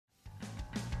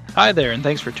Hi there, and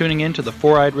thanks for tuning in to the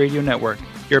Four-Eyed Radio Network.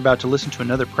 You're about to listen to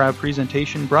another proud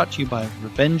presentation brought to you by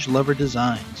Revenge Lover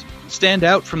Designs. Stand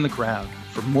out from the crowd.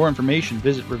 For more information,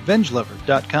 visit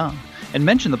revengelover.com and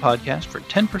mention the podcast for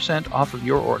 10% off of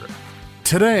your order.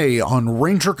 Today on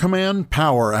Ranger Command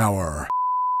Power Hour.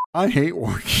 I hate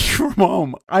working from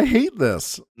home. I hate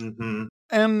this. Mm-hmm.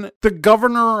 And the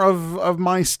governor of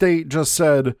my state just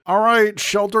said, all right,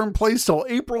 shelter in place till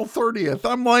April 30th.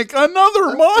 I'm like,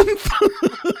 another month?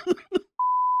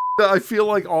 I feel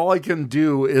like all I can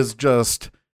do is just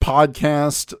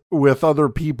podcast with other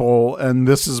people, and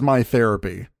this is my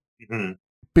therapy. Mm-hmm.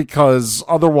 Because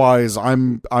otherwise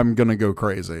I'm going to go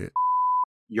crazy.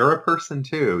 You're a person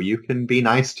too. You can be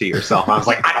nice to yourself. I was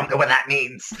like, I don't know what that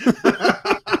means.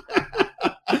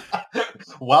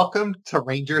 Welcome to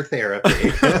Ranger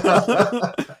Therapy.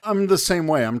 I'm the same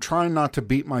way. I'm trying not to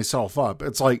beat myself up.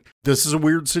 It's like, this is a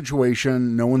weird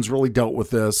situation. No one's really dealt with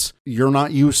this. You're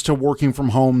not used to working from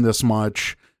home this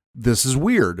much. This is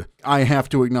weird. I have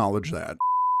to acknowledge that.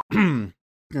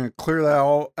 Gonna clear that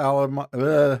all out of my...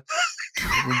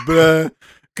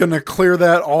 Gonna clear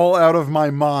that all out of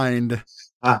my mind.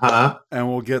 Uh-huh. And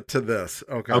we'll get to this.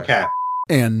 Okay.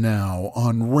 And now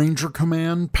on Ranger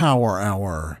Command Power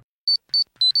Hour.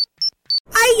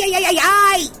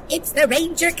 Ay! It's the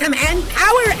Ranger Command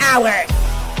Power Hour!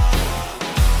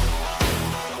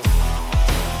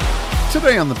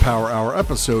 Today on the Power Hour,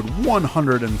 episode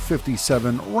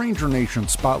 157, Ranger Nation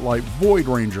Spotlight Void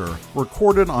Ranger,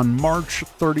 recorded on March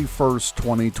 31st,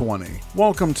 2020.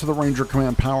 Welcome to the Ranger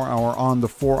Command Power Hour on the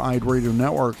Four-Eyed Radio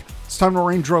Network. It's time to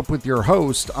Ranger Up with your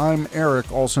host. I'm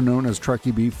Eric, also known as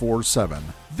Trekkie B47.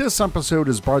 This episode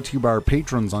is brought to you by our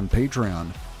patrons on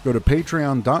Patreon. Go to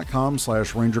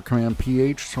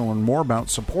patreon.com/RangerCommandPH to learn more about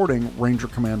supporting Ranger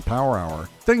Command Power Hour.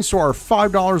 Thanks to our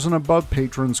 $5 and above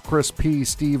patrons, Chris P.,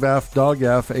 Steve F., Doug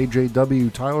F.,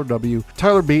 AJW, Tyler W.,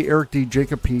 Tyler B., Eric D.,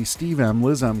 Jacob P., Steve M.,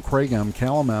 Liz M., Craig M.,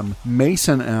 Callum M.,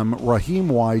 Mason M., Raheem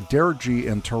Y., Derek G.,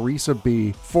 and Teresa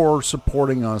B. for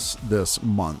supporting us this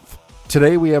month.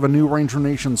 Today we have a new Ranger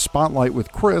Nation Spotlight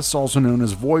with Chris, also known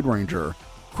as Void Ranger.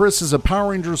 Chris is a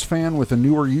Power Rangers fan with a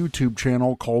newer YouTube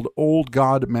channel called Old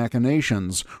God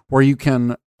Machinations, where you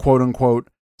can, quote-unquote,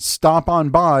 stop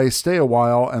on by, stay a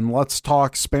while, and let's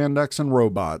talk spandex and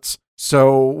robots.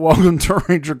 So, welcome to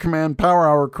Ranger Command Power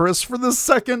Hour, Chris, for the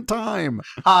second time.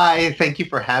 Hi, thank you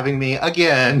for having me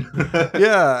again.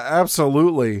 Yeah,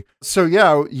 absolutely. So,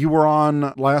 yeah, you were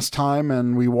on last time,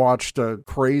 and we watched a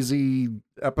crazy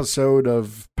episode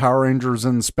of Power Rangers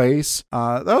in Space.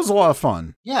 That was a lot of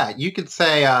fun. Yeah, you could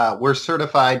say we're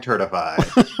certified turtified.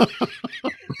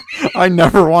 I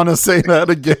never want to say that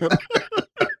again.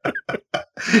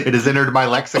 It has entered my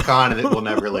lexicon and it will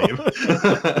never leave.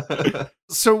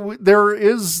 So there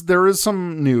is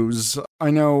some news. I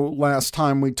know last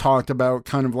time we talked about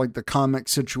kind of like the comic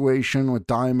situation with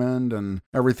Diamond and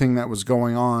everything that was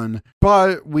going on,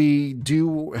 but we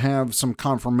do have some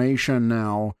confirmation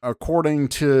now. According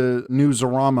to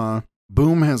Newsarama,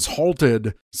 Boom has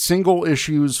halted single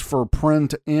issues for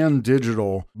print and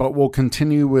digital, but will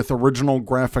continue with original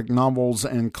graphic novels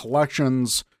and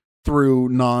collections through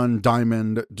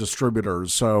non-Diamond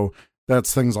distributors. So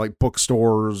that's things like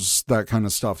bookstores, that kind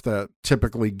of stuff that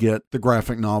typically get the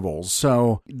graphic novels.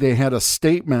 So they had a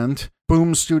statement.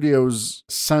 Boom Studios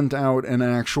sent out an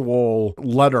actual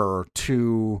letter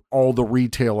to all the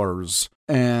retailers,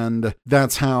 and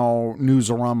that's how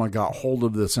Newsarama got hold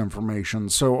of this information.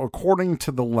 So according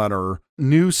to the letter,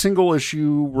 new single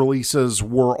issue releases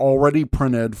were already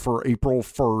printed for April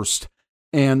 1st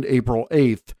and April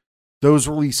 8th. Those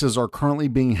releases are currently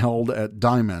being held at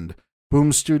Diamond.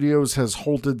 Boom Studios has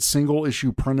halted single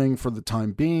issue printing for the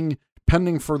time being,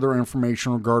 pending further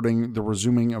information regarding the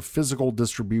resuming of physical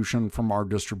distribution from our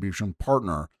distribution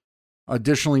partner.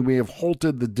 Additionally, we have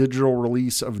halted the digital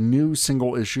release of new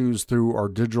single issues through our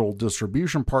digital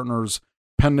distribution partners,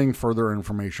 pending further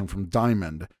information from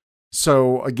Diamond.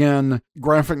 So again,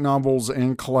 graphic novels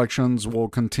and collections will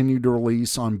continue to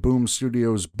release on Boom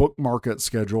Studios' book market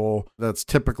schedule. That's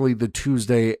typically the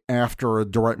Tuesday after a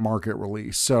direct market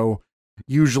release. So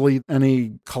usually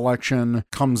any collection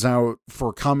comes out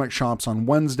for comic shops on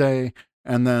Wednesday,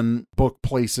 and then book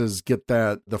places get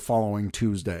that the following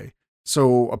Tuesday.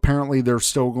 So apparently they're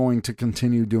still going to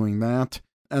continue doing that.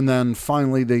 And then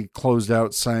finally, they closed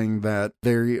out saying that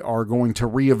they are going to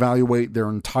reevaluate their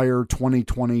entire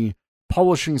 2020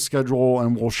 publishing schedule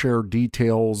and will share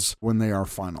details when they are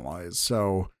finalized.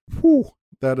 So,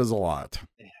 that is a lot.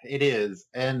 It is.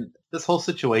 And this whole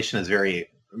situation is very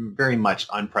very much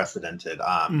unprecedented,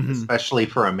 especially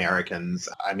for Americans.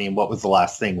 I mean, what was the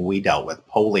last thing we dealt with?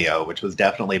 Polio, which was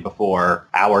definitely before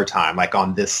our time, like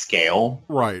on this scale.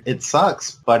 Right. It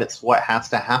sucks, but it's what has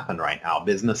to happen right now.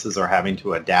 Businesses are having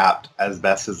to adapt as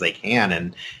best as they can,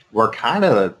 and we're kind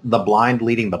of the blind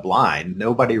leading the blind.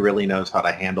 Nobody really knows how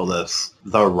to handle this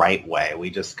the right way. We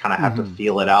just kind of have to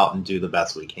feel it out and do the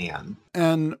best we can.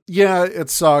 And yeah, it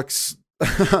sucks.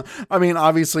 I mean,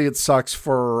 obviously it sucks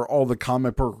for all the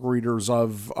comic book readers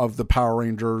of the Power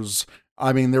Rangers.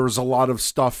 I mean, there was a lot of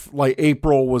stuff, like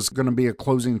April was going to be a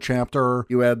closing chapter.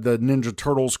 You had the Ninja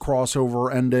Turtles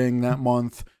crossover ending that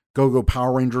month. Go-Go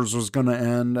Power Rangers was going to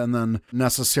end, and then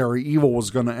Necessary Evil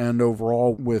was going to end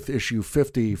overall with issue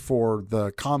 50 for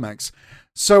the comics.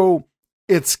 So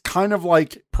it's kind of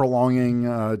like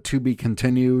prolonging to be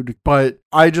continued, but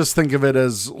I just think of it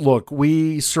as, look,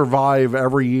 we survive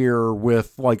every year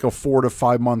with like a 4 to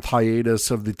 5 month hiatus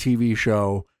of the TV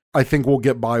show. I think we'll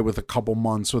get by with a couple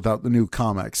months without the new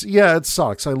comics. Yeah, it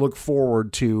sucks. I look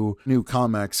forward to new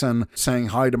comics and saying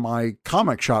hi to my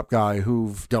comic shop guy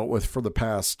who've dealt with for the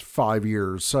past 5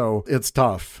 years. So it's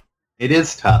tough. It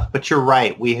is tough, but you're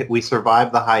right. We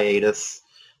survived the hiatus,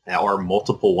 or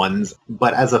multiple ones,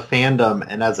 but as a fandom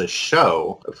and as a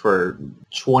show for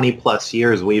 20 plus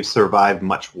years, we've survived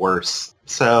much worse.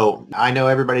 So I know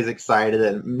everybody's excited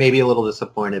and maybe a little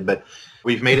disappointed, but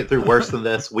we've made it through worse than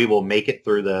this. We will make it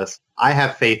through this. I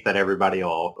have faith that everybody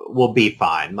will be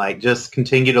fine. Like, just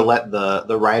continue to let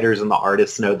the writers and the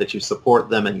artists know that you support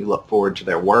them and you look forward to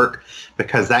their work,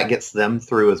 because that gets them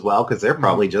through as well, because they're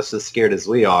probably just as scared as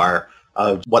we are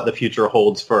of what the future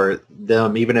holds for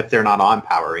them, even if they're not on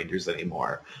Power Rangers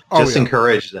anymore. Just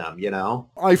encourage them, you know?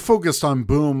 I focused on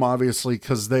Boom, obviously,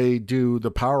 because they do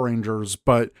the Power Rangers,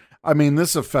 but I mean,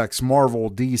 this affects Marvel,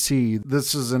 DC.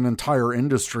 This is an entire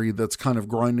industry that's kind of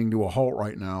grinding to a halt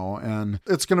right now, and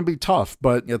it's going to be tough,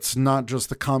 but it's not just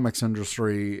the comics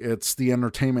industry. It's the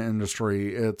entertainment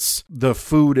industry. It's the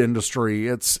food industry.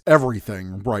 It's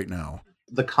everything right now.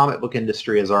 The comic book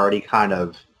industry is already kind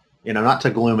of, you know, not to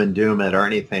gloom and doom it or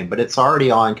anything, but it's already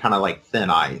on kind of like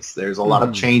thin ice. There's a lot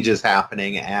of changes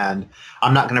happening, and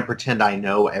I'm not going to pretend I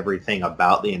know everything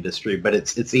about the industry, but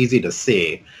it's easy to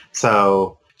see.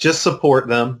 So just support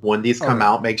them when these come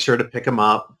out. Make sure to pick them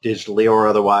up digitally or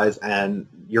otherwise, and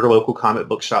your local comic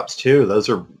book shops too. Those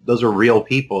are real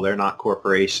people. They're not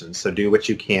corporations. So do what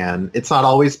you can. It's not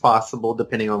always possible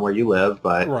depending on where you live,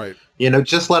 but you know,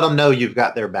 just let them know you've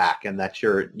got their back and that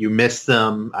you miss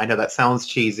them. I know that sounds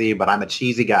cheesy, but I'm a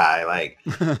cheesy guy. Like,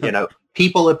 you know,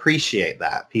 people appreciate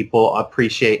that. People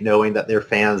appreciate knowing that their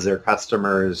fans, their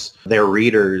customers, their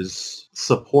readers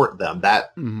support them.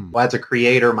 That as a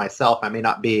creator myself, I may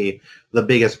not be the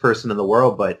biggest person in the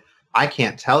world, but I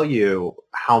can't tell you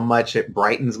how much it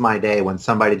brightens my day when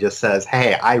somebody just says,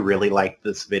 hey, I really like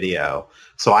this video.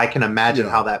 So I can imagine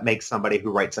how that makes somebody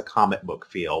who writes a comic book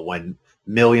feel when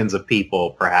millions of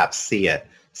people perhaps see it.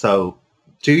 So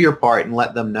do your part and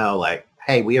let them know, like,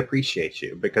 hey, we appreciate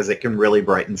you, because it can really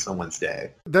brighten someone's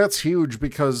day. That's huge,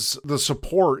 because the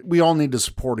support, we all need to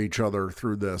support each other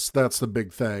through this. That's the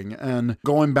big thing. And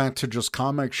going back to just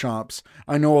comic shops,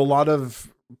 I know a lot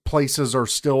of places are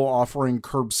still offering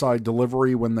curbside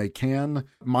delivery when they can.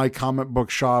 My comic book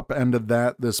shop ended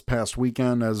that this past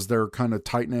weekend as they're kind of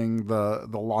tightening the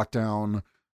lockdown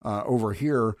over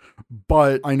here.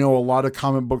 But I know a lot of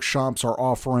comic book shops are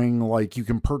offering, like, you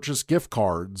can purchase gift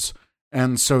cards.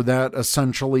 And so that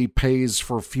essentially pays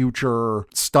for future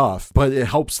stuff, but it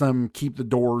helps them keep the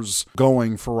doors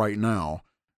going for right now.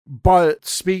 But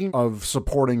speaking of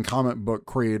supporting comic book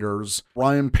creators,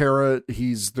 Ryan Parrott,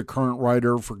 he's the current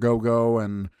writer for Go-Go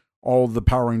and all of the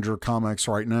Power Ranger comics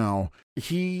right now.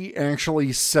 He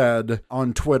actually said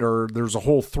on Twitter, there's a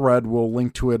whole thread, we'll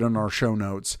link to it in our show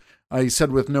notes. He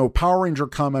said, with no Power Ranger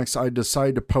comics, I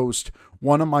decided to post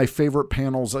one of my favorite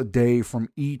panels a day from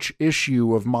each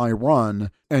issue of my run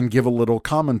and give a little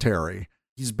commentary.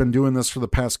 He's been doing this for the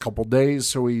past couple days,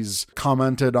 so he's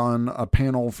commented on a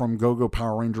panel from Go-Go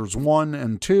Power Rangers 1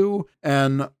 and 2,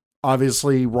 and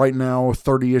obviously right now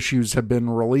 30 issues have been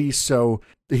released, so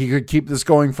he could keep this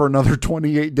going for another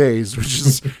 28 days, which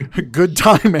is good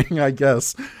timing, I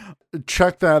guess.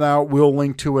 Check that out. We'll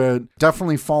link to it.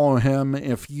 Definitely follow him.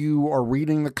 If you are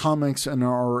reading the comics and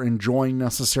are enjoying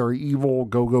Necessary Evil,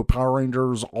 Go-Go Power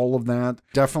Rangers, all of that,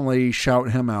 definitely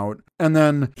shout him out. And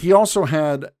then he also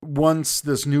had, once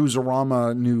this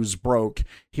Newsarama news broke,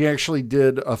 he actually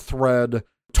did a thread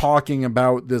talking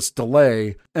about this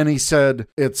delay, and he said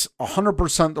it's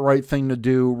 100% the right thing to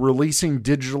do. Releasing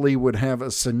digitally would have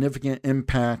a significant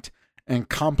impact and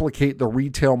complicate the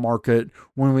retail market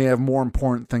when we have more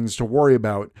important things to worry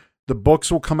about. The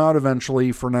books will come out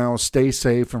eventually. For now, stay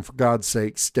safe, and for God's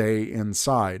sake, stay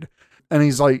inside. And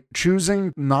he's like,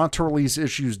 choosing not to release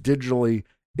issues digitally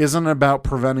isn't about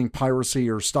preventing piracy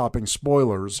or stopping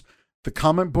spoilers. The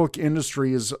comic book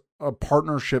industry is a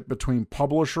partnership between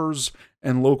publishers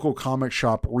and local comic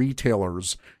shop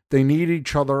retailers. They need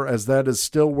each other, as that is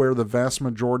still where the vast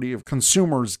majority of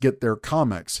consumers get their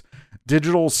comics.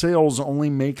 Digital sales only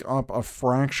make up a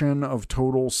fraction of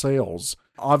total sales.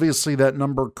 Obviously, that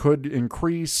number could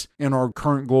increase in our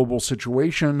current global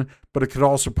situation, but it could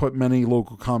also put many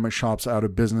local comic shops out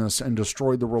of business and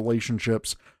destroy the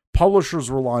relationships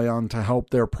publishers rely on to help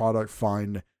their product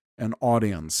find an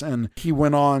audience. And he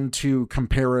went on to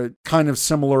compare it kind of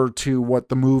similar to what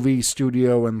the movie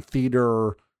studio and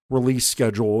theater release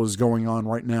schedule is going on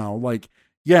right now. Like,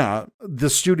 yeah, the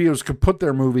studios could put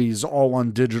their movies all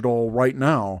on digital right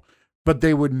now, but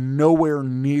they would nowhere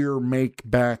near make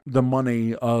back the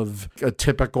money of a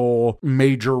typical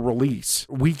major release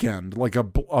weekend, like a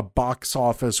box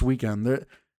office weekend.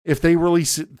 If they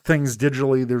release things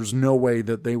digitally, there's no way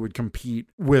that they would compete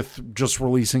with just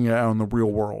releasing it out in the real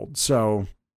world. So,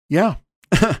 yeah.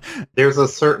 There's a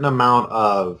certain amount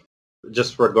of,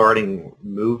 just regarding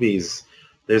movies,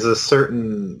 there's a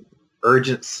certain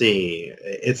urgency.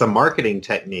 It's a marketing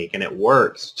technique, and it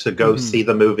works to go see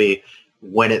the movie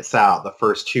when it's out the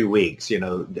first 2 weeks. You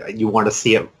know, you want to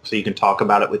see it so you can talk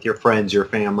about it with your friends, your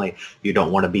family. You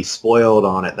don't want to be spoiled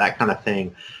on it, that kind of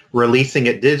thing. Releasing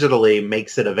it digitally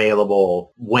makes it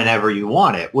available whenever you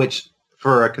want it, which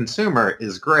for a consumer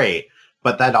is great.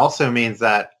 But that also means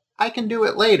that I can do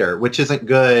it later, which isn't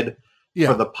good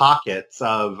for the pockets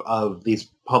of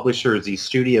these publishers, these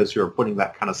studios who are putting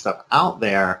that kind of stuff out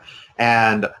there.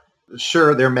 And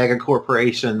sure, they're mega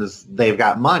corporations, they've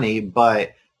got money,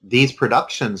 but these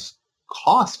productions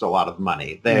cost a lot of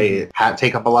money. They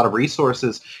take up a lot of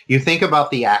resources. You think about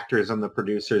the actors and the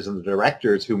producers and the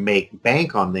directors who make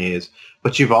bank on these,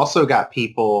 but you've also got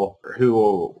people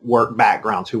who work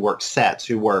backgrounds, who work sets,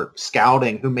 who work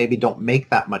scouting, who maybe don't make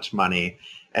that much money.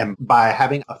 And by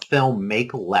having a film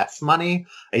make less money,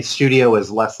 a studio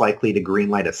is less likely to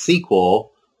greenlight a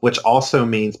sequel, which also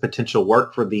means potential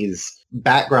work for these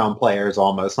background players,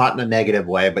 almost, not in a negative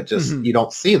way, but just you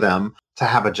don't see them, to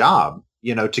have a job,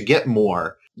 you know, to get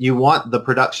more. You want the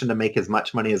production to make as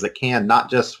much money as it can, not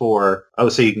just for,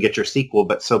 so you can get your sequel,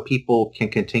 but so people can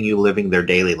continue living their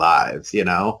daily lives, you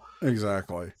know?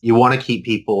 Exactly. You want to keep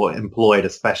people employed,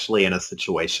 especially in a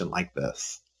situation like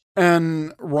this.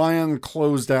 And Ryan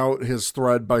closed out his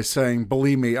thread by saying,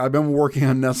 "Believe me, I've been working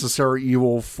on Necessary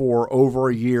Evil for over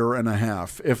a year and a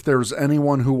half. If there's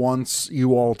anyone who wants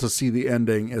you all to see the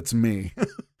ending, it's me.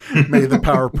 May the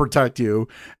power protect you."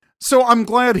 So I'm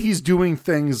glad he's doing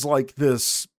things like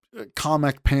this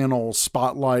comic panel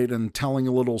spotlight and telling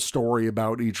a little story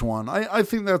about each one. I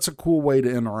think that's a cool way to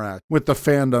interact with the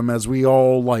fandom, as we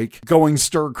all like going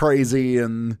stir crazy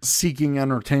and seeking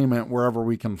entertainment wherever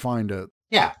we can find it.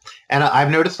 Yeah. And I've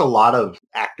noticed a lot of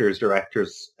actors,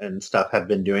 directors, and stuff have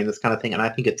been doing this kind of thing. And I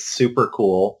think it's super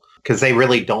cool because they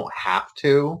really don't have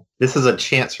to. This is a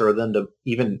chance for them to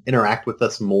even interact with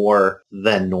us more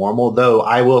than normal. Though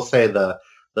I will say the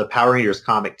Power Rangers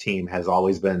comic team has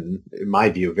always been, in my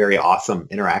view, very awesome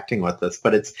interacting with us.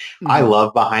 But I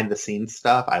love behind the scenes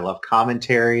stuff. I love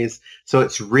commentaries. So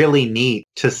it's really neat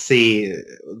to see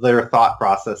their thought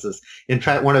processes. In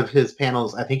fact, one of his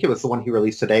panels, I think it was the one he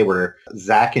released today, where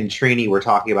Zach and Trini were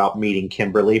talking about meeting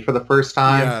Kimberly for the first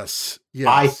time. Yes.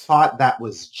 I thought that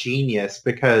was genius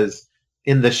because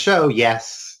in the show,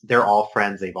 yes, they're all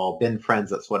friends. They've all been friends.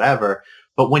 That's whatever.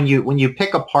 But when you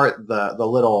pick apart the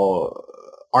little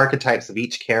archetypes of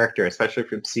each character, especially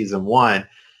from season 1,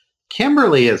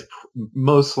 Kimberly is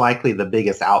most likely the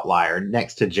biggest outlier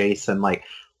next to Jason. Like,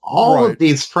 all of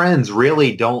these friends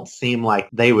really don't seem like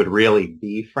they would really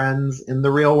be friends in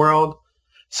the real world.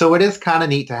 So it is kind of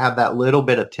neat to have that little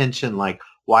bit of tension. Like,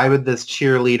 why would this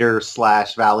cheerleader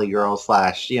 / Valley Girl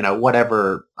 /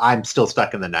 whatever, I'm still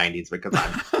stuck in the 90s because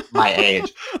I'm my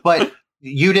age. But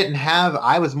you didn't have,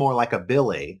 I was more like a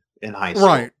Billy in high school.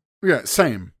 Right. Yeah,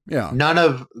 same. Yeah. None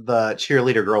of the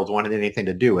cheerleader girls wanted anything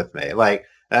to do with me. Like,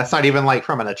 that's not even like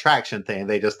from an attraction thing.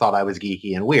 They just thought I was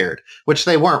geeky and weird, which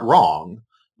they weren't wrong.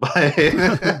 But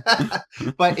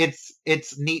but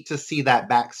it's neat to see that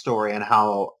backstory and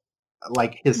how,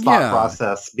 like, his thought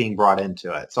process being brought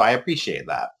into it. So I appreciate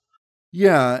that.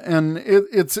 Yeah, and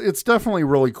it's definitely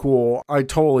really cool. I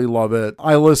totally love it.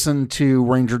 I listen to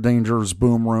Ranger Danger's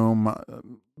Boom Room.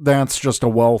 That's just a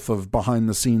wealth of behind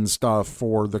the scenes stuff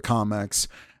for the comics.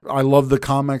 I love the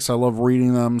comics. I love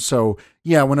reading them. So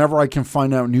yeah, whenever I can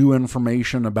find out new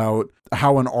information about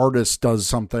how an artist does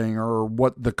something or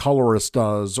what the colorist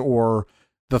does or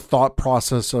the thought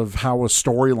process of how a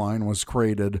storyline was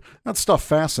created, that stuff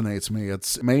fascinates me.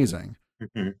 It's amazing.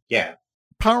 Mm-hmm. Yeah.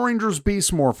 Power Rangers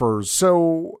Beast Morphers.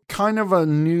 So kind of a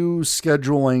new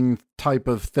scheduling type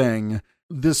of thing.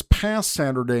 This past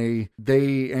Saturday,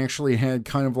 they actually had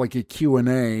kind of like a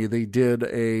Q&A. They did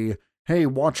a, hey,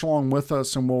 watch along with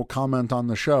us and we'll comment on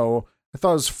the show. I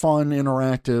thought it was fun,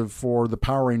 interactive for the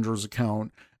Power Rangers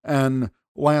account. And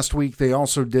last week, they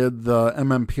also did the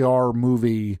MMPR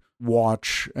movie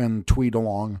watch and tweet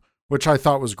along, which I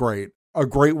thought was great. A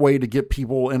great way to get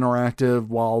people interactive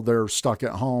while they're stuck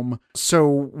at home. So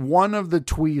one of the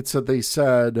tweets that they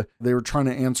said, they were trying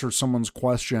to answer someone's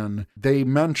question. They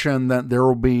mentioned that there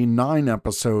will be 9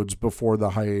 episodes before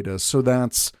the hiatus. So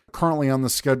that's currently on the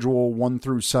schedule 1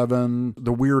 through 7,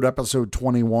 the weird episode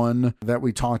 21 that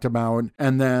we talked about,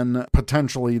 and then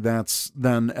potentially that's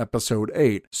then episode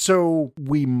 8. So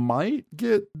we might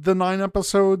get the 9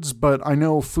 episodes, but I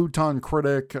know Futon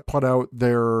Critic put out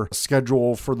their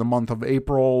schedule for the month of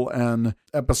April, and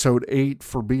episode 8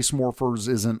 for Beast Morphers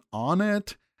isn't on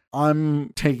it. I'm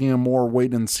taking a more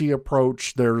wait and see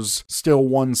approach. There's still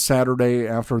one Saturday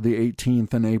after the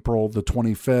 18th in April, the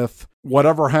 25th.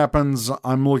 Whatever happens,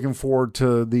 I'm looking forward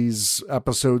to these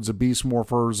episodes of Beast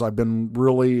Morphers. I've been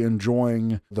really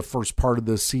enjoying the first part of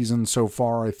this season so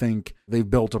far. I think they've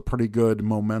built a pretty good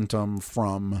momentum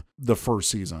from the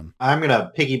first season. I'm going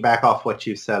to piggyback off what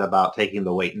you said about taking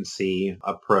the wait and see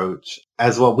approach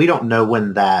as well. We don't know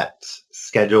when that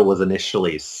schedule was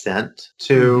initially sent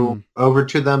to over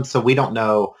to them, so we don't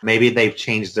know. Maybe they've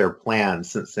changed their plans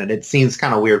since then. It seems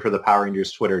kind of weird for the Power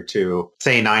Rangers Twitter to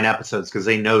say 9 episodes because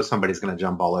they know somebody's going to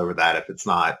jump all over that if it's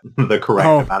not the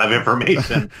correct amount of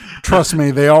information. Trust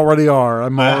me, they already are.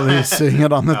 I'm already seeing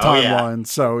it on the timeline. Yeah.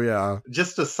 So yeah.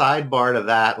 Just a sidebar to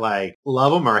that, like,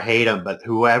 love them or hate them, but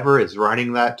whoever is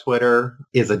running that Twitter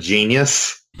is a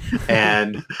genius.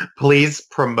 And please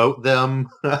promote them.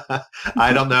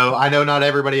 I don't know. I know not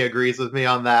everybody agrees with me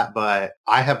on that, but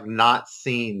I have not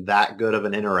seen that good of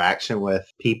an interaction with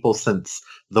people since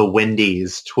the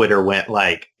Wendy's Twitter went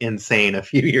like insane a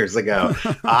few years ago.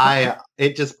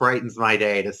 It just brightens my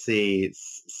day to see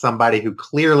somebody who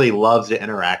clearly loves to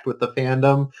interact with the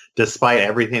fandom, despite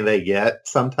everything they get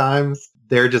sometimes.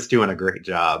 They're just doing a great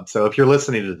job. So if you're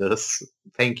listening to this,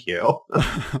 thank you.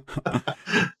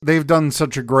 They've done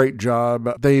such a great job.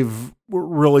 They've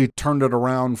really turned it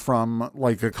around from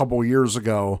like a couple years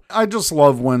ago. I just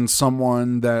love when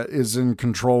someone that is in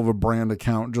control of a brand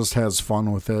account just has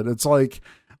fun with it. It's like,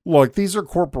 look, these are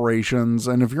corporations,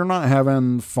 and if you're not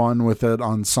having fun with it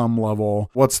on some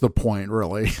level, what's the point,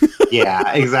 really?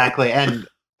 Yeah, exactly. And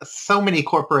so many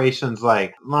corporations,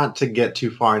 like, not to get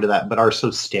too far into that, but are so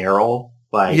sterile.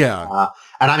 Like, yeah.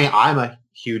 And I mean, I'm a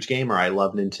huge gamer. I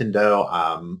love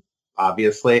Nintendo.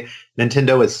 Obviously,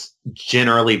 Nintendo is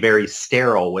generally very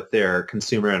sterile with their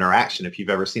consumer interaction. If you've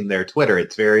ever seen their Twitter,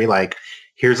 it's very like,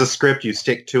 here's a script, you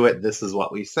stick to it, this is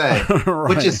what we say, right.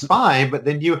 Which is fine. But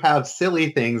then you have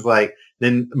silly things like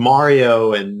then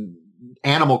Mario and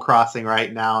Animal Crossing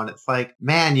right now. And it's like,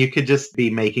 man, you could just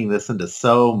be making this into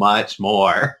so much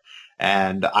more.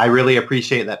 And I really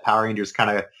appreciate that Power Rangers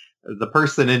kind of, the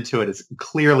person into it is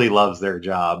clearly loves their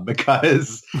job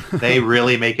because they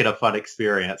really make it a fun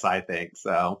experience, I think.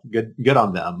 So good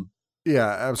on them. Yeah,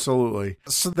 absolutely.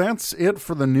 So that's it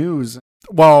for the news.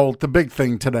 Well, the big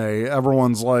thing today,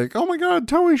 everyone's like, oh my God,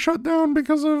 Toei shut down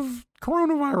because of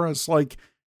coronavirus. Like,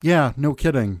 yeah, no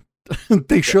kidding.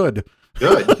 They should.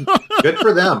 Good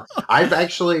for them. I've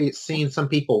actually seen some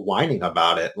people whining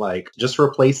about it. Like, just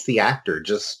replace the actor,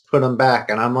 just put him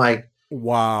back. And I'm like,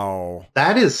 wow,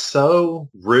 that is so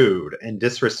rude and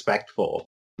disrespectful.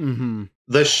 Mm-hmm.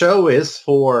 The show is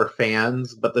for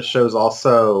fans, but the show's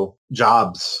also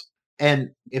jobs.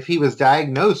 And if he was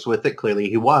diagnosed with it, clearly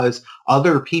he was,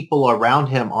 other people around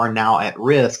him are now at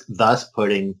risk, thus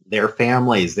putting their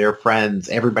families, their friends,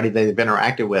 everybody they've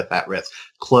interacted with at risk.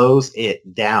 Close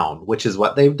it down, which is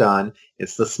what they've done.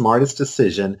 It's the smartest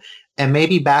decision. And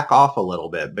maybe back off a little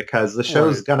bit because the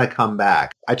show's going to come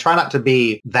back. I try not to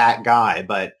be that guy,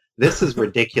 but this is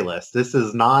ridiculous. This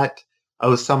is not,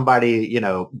 oh, somebody,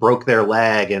 broke their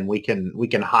leg and we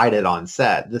can hide it on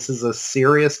set. This is a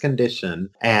serious condition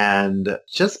and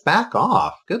just back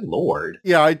off. Good Lord.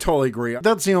 Yeah, I totally agree.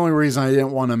 That's the only reason I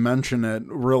didn't want to mention it,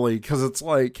 really, because it's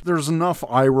like there's enough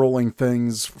eye-rolling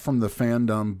things from the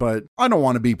fandom, but I don't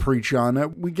want to be preachy on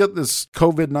it. We get this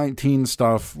COVID-19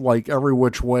 stuff like every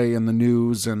which way in the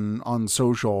news and on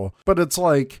social, but it's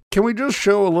like, Can we just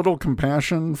show a little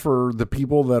compassion for the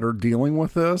people that are dealing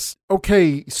with this?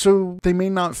 Okay, so they may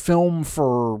not film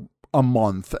for a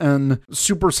month and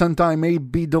Super Sentai may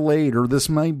be delayed or this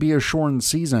might be a shortened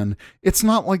season. It's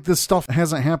not like this stuff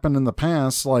hasn't happened in the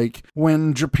past, like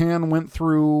when Japan went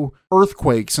through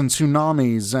earthquakes and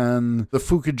tsunamis and the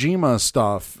Fukushima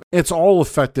stuff. It's all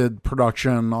affected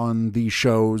production on these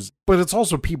shows, but it's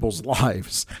also people's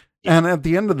lives. And at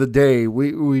the end of the day,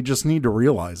 we just need to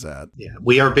realize that. Yeah,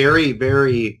 we are very,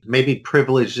 very, maybe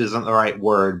privileged isn't the right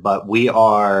word, but we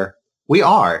are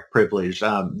privileged.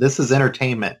 This is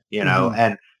entertainment,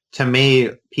 and to me,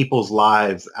 people's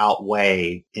lives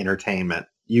outweigh entertainment.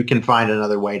 You can find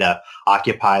another way to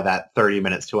occupy that 30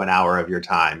 minutes to an hour of your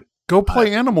time. Go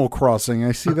play Animal Crossing.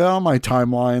 I see that on my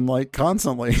timeline, like,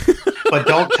 constantly. But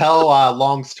don't tell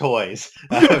Long's Toys.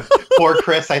 Poor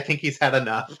Chris, I think he's had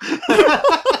enough.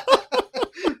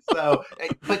 So,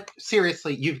 but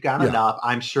seriously, you've got enough.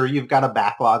 I'm sure you've got a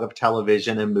backlog of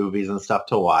television and movies and stuff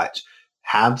to watch.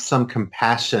 Have some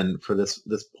compassion for this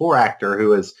poor actor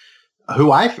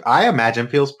who I imagine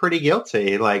feels pretty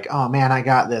guilty. Like, oh man, I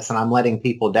got this and I'm letting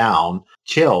people down.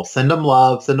 Chill, send them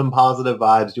love, send them positive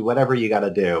vibes, do whatever you got to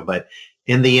do. But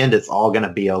in the end, it's all going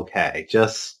to be okay.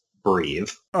 Just breathe.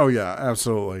 Oh yeah,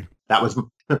 absolutely. That was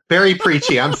very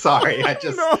preachy. I'm sorry.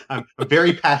 I'm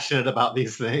very passionate about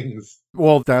these things.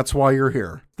 Well, that's why you're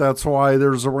here. That's why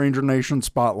there's a Ranger Nation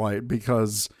Spotlight,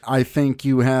 because I think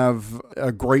you have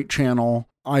a great channel.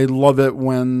 I love it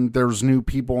when there's new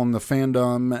people in the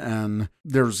fandom and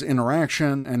there's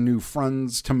interaction and new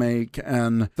friends to make.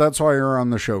 And that's why you're on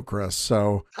the show, Chris.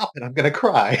 So stop it. I'm going to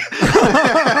cry.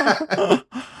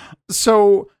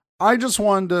 So I just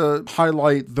wanted to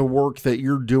highlight the work that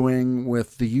you're doing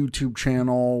with the YouTube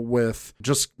channel, with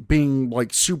just being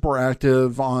like super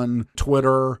active on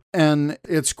Twitter. And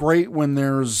it's great when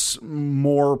there's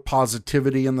more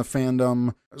positivity in the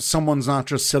fandom. Someone's not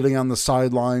just sitting on the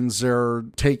sidelines, they're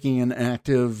taking an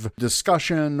active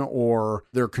discussion or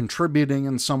they're contributing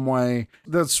in some way.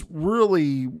 That's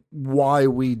really why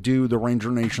we do the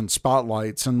Ranger Nation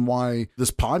Spotlights and why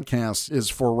this podcast is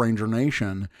for Ranger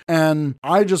Nation. And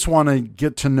I just want to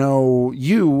get to know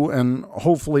you, and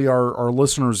hopefully our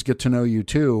listeners get to know you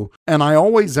too. And I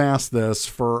always ask this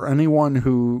for anyone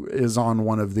who is on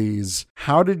one of these: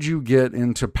 how did you get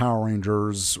into Power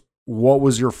Rangers? What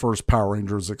was your first Power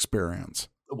Rangers experience?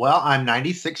 Well, I'm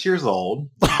 96 years old.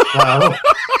 So...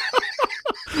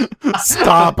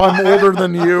 Stop, I'm older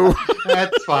than you.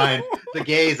 That's fine. The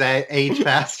gays age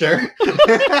faster.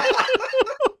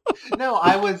 No,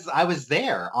 I was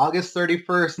there. August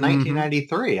 31st,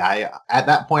 1993. At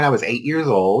that point I was 8 years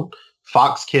old.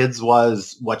 Fox Kids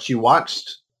was what you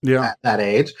watched at that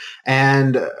age.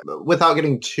 And without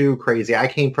getting too crazy, I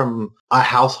came from a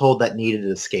household that needed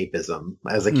escapism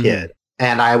as a kid.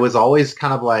 And I was always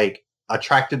kind of like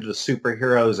attracted to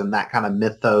superheroes and that kind of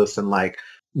mythos and like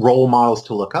role models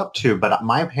to look up to. But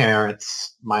my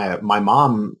parents, my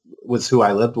mom was who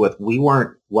I lived with. We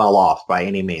weren't well off by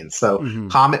any means. So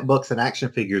comic books and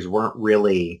action figures weren't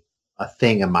really a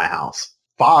thing in my house.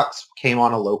 Fox came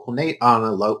on a local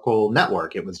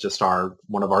network. It was just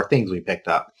one of our things we picked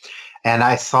up. And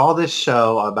I saw this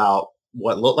show about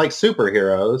what looked like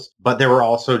superheroes, but there were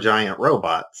also giant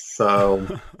robots. So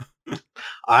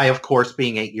I, of course,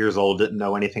 being 8 years old, didn't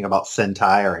know anything about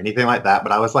Sentai or anything like that.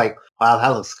 But I was like, wow, that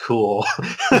looks cool.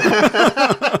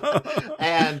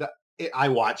 And I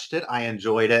watched it. I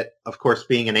enjoyed it. Of course,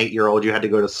 being an 8-year-old, you had to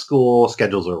go to school.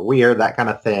 Schedules are weird, that kind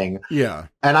of thing. Yeah.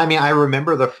 And I mean, I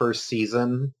remember the first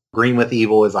season. Green with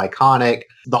Evil is iconic.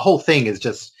 The whole thing is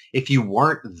just, if you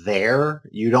weren't there,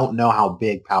 you don't know how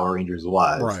big Power Rangers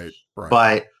was. Right.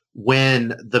 But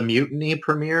when the Mutiny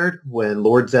premiered, when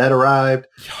Lord Zed arrived,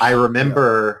 I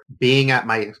remember being at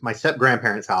my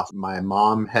step-grandparents' house. My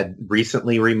mom had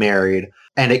recently remarried,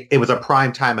 and it was a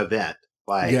primetime event.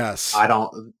 Like, yes. I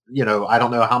don't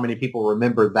know how many people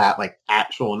remember that like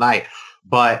actual night,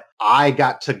 but I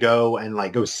got to go and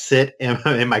like go sit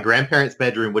in my grandparents'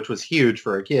 bedroom, which was huge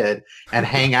for a kid, and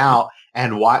hang out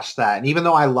and watch that. And even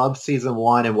though I loved season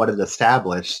 1 and what it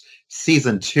established,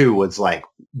 season 2 was like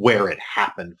where it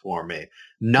happened for me.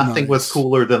 Nothing was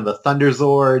cooler than the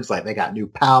Thunderzords. Like, they got new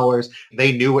powers.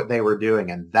 They knew what they were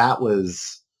doing. And that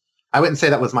was, I wouldn't say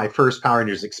that was my first Power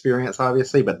Rangers experience,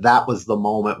 obviously, but that was the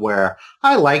moment where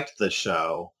I liked the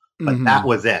show. But that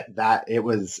was it.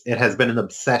 It has been an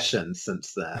obsession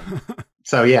since then.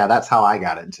 So yeah, that's how I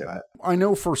got into it. I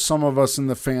know for some of us in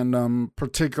the fandom,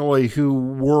 particularly who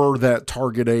were that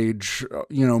target age,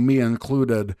 me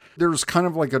included, there's kind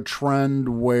of like a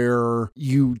trend where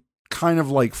you kind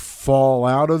of like fall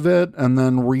out of it and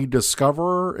then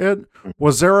rediscover it.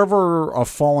 Was there ever a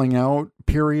falling out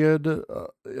period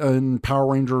in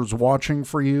Power Rangers watching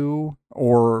for you,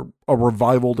 or a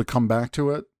revival to come back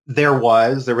to it? There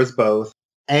was both.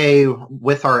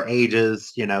 With our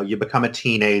ages, you become a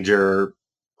teenager,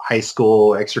 high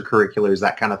school, extracurriculars,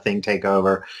 that kind of thing take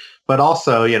over. But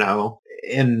also,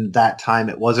 in that time,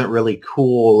 it wasn't really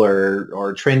cool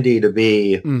or trendy to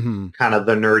be kind of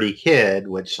the nerdy kid,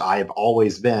 which I've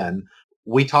always been.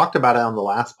 We talked about it on the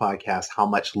last podcast, how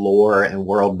much lore and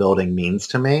world building means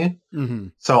to me.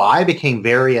 So I became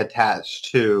very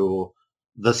attached to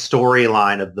the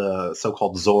storyline of the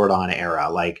so-called Zordon era.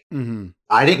 Like,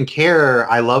 I didn't care.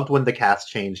 I loved when the cast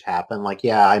change happened. Like,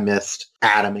 yeah, I missed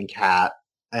Adam and Kat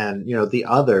and, the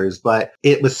others, but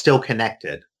it was still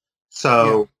connected.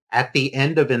 So at the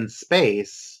end of In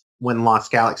Space, when Lost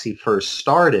Galaxy first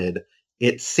started,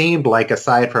 it seemed like,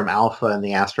 aside from Alpha and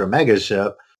the Astro Mega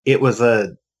ship, it was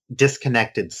a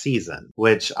disconnected season,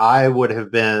 which I would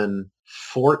have been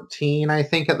 14, I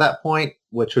think, at that point,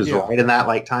 which was right in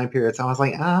that time period. So I was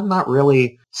like, I'm not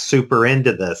really super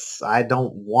into this. I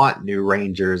don't want new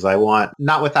Rangers. I want,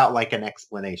 not without an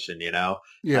explanation,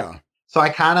 Yeah. So I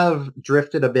kind of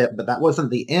drifted a bit, but that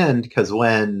wasn't the end, because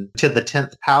when To the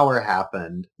 10th Power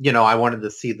happened, I wanted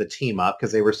to see the team up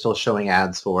because they were still showing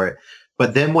ads for it.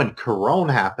 But then when Corone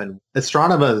happened,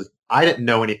 Astronema, I didn't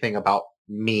know anything about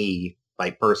me,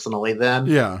 personally then.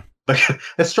 Yeah. But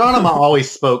Astronema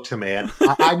always spoke to me, and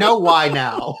I know why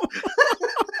now.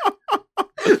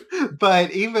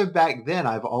 But even back then,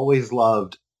 I've always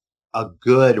loved a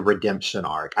good redemption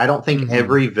arc. I don't think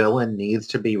every villain needs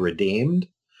to be redeemed.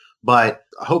 But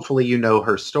hopefully you know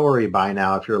her story by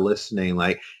now if you're listening.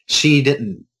 She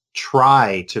didn't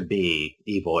try to be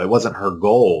evil. It wasn't her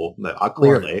goal,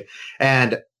 clearly. Right.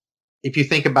 And if you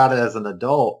think about it as an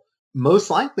adult, most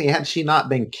likely had she not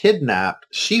been kidnapped,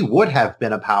 she would have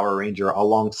been a Power Ranger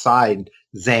alongside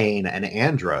Zane and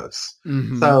Andros.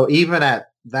 So even at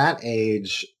that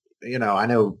age, I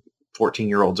know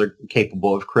 14-year-olds are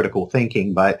capable of critical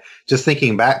thinking, but just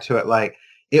thinking back to it,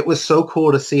 it was so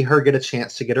cool to see her get a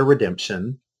chance to get a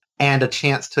redemption and a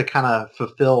chance to kind of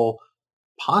fulfill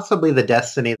possibly the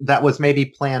destiny that was maybe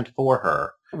planned for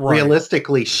her. Right.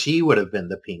 Realistically, she would have been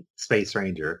the Pink Space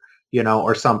Ranger,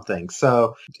 or something.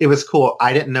 So it was cool.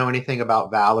 I didn't know anything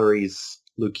about Valerie's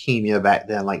leukemia back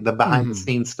then. The behind the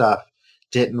scenes stuff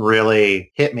didn't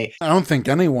really hit me. I don't think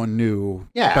anyone knew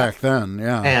back then.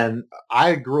 Yeah. And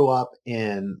I grew up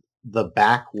in the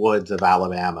backwoods of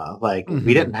Alabama.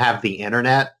 We didn't have the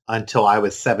internet until I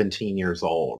was 17 years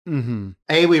old.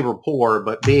 A, we were poor,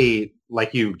 but B,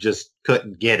 you just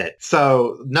couldn't get it.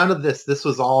 So none of this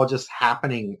was all just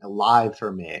happening live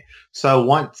for me. So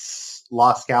once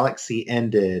Lost Galaxy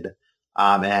ended,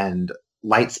 and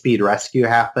Lightspeed Rescue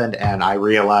happened, and I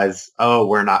realized,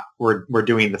 we're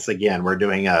doing this again. We're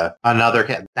doing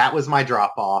another. That was my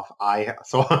drop off.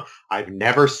 I've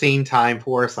never seen Time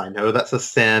Force. I know that's a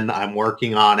sin. I'm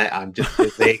working on it. I'm just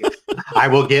busy. I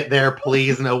will get there.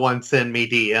 Please, no one send me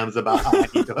DMs about how I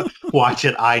need to watch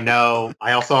it. I know.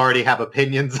 I also already have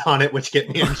opinions on it, which get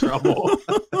me in trouble.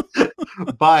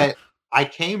 But I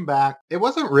came back. It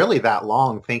wasn't really that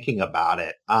long thinking about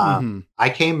it. I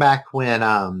came back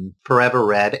when Forever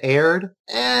Red aired,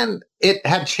 and it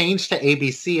had changed to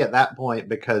ABC at that point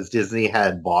because Disney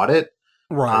had bought it.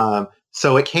 Right.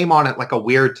 So it came on at a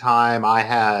weird time. I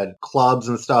had clubs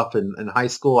and stuff in high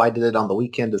school. I did it on the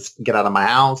weekend to get out of my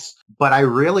house. But I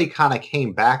really kind of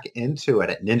came back into it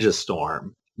at Ninja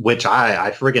Storm, which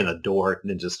I friggin' adore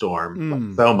Ninja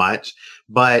Storm so much.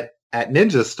 But at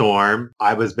Ninja Storm,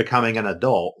 I was becoming an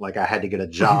adult. I had to get a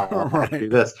job. I had to do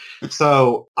this.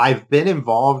 So I've been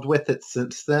involved with it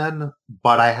since then,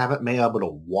 but I haven't been able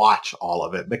to watch all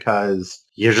of it because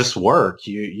you just work.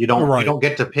 You don't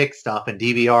get to pick stuff, and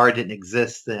DVR didn't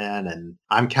exist then. And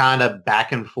I'm kind of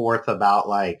back and forth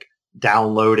about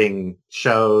downloading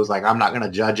shows. I'm not going to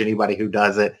judge anybody who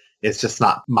does it. It's just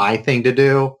not my thing to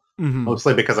do.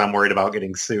 Mostly because I'm worried about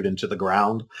getting sued into the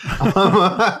ground.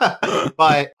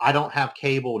 But I don't have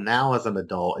cable now as an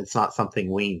adult. It's not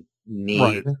something we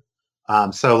need.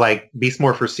 Right. So Beast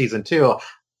Morphers Season 2,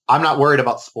 I'm not worried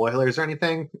about spoilers or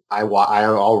anything.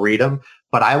 I'll read them,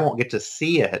 but I won't get to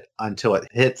see it until it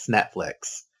hits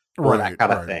Netflix or that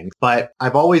kind of thing. But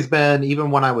I've always been,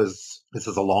 even when I was, this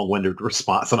is a long-winded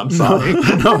response, and I'm sorry.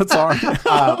 No, it's all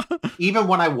right. Even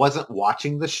when I wasn't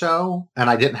watching the show and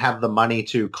I didn't have the money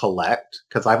to collect,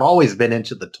 because I've always been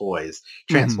into the toys.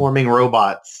 Transforming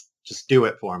robots Just do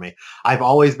it for me. I've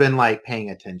always been like paying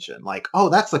attention, like, oh,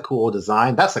 that's a cool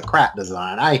design. That's a crap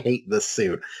design. I hate this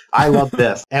suit. I love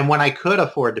this. And when I could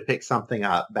afford to pick something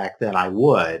up back then, I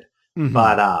would. Mhm.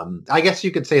 But I guess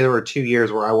you could say there were 2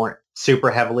 years where I weren't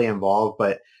super heavily involved,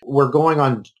 but we're going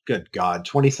on, good God,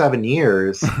 27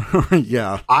 years.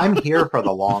 Yeah. I'm here for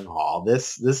the long haul.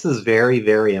 This is very,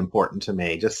 very important to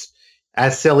me. Just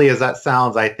as silly as that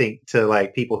sounds, I think to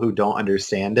like people who don't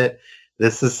understand it,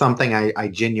 this is something I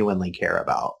genuinely care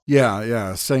about.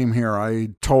 Yeah, same here. I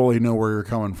totally know where you're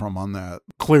coming from on that.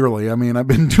 Clearly, I mean, I've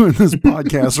been doing this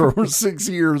podcast for over 6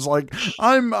 years. Like,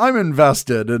 I'm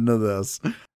invested into this.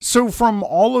 So from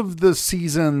all of the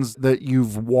seasons that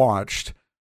you've watched,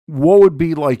 what would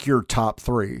be like your top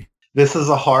 3? This is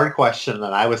a hard question,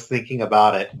 and I was thinking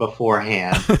about it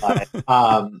beforehand. But,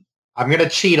 I'm going to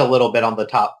cheat a little bit on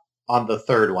the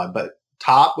third one, but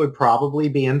top would probably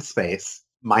be In Space.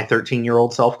 My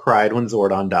 13-year-old self cried when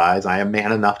Zordon dies. I am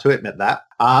man enough to admit that.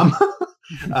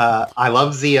 I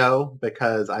love Zeo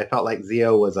because I felt like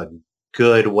Zeo was a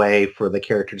good way for the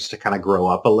characters to kind of grow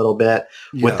up a little bit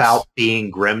without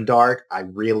being grimdark. I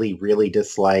really, really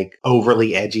dislike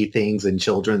overly edgy things in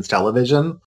children's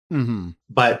television. Mm-hmm.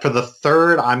 But for the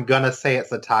third, I'm going to say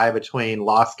it's a tie between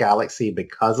Lost Galaxy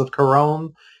because of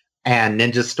Corone and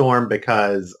Ninja Storm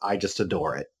because I just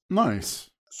adore it. Nice.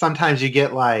 Sometimes you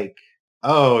get like,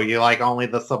 oh, you like only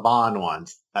the Saban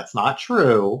ones. That's not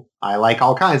true. I like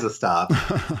all kinds of stuff.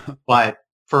 But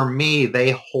for me,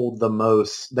 they hold the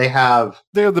most. They have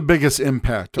the biggest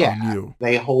impact on you.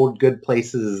 They hold good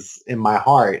places in my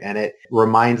heart. And it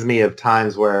reminds me of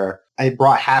times where it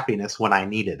brought happiness when I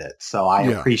needed it. So I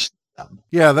appreciate them.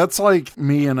 Yeah, that's like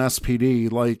me and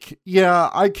SPD. Like, yeah,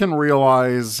 I can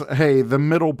realize, hey, the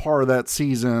middle part of that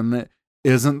season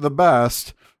isn't the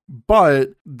best.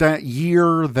 But that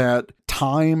year, that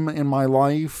time in my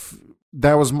life,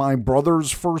 that was my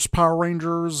brother's first Power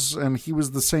Rangers, and he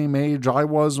was the same age I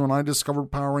was when I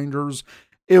discovered Power Rangers.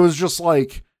 It was just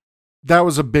like, that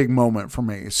was a big moment for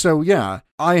me. So yeah,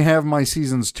 I have my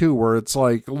seasons too, where it's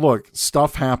like, look,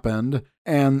 stuff happened,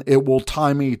 and it will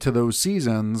tie me to those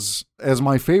seasons as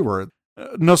my favorite.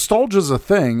 Nostalgia's a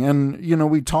thing, and, you know,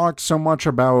 we talk so much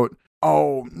about,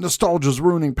 oh, nostalgia's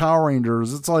ruining Power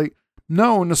Rangers. It's like,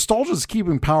 no, nostalgia's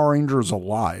keeping Power Rangers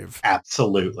alive.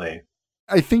 Absolutely.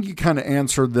 I think you kind of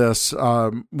answered this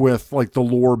with like the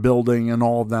lore building and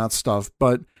all of that stuff.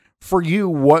 But for you,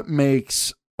 what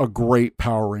makes a great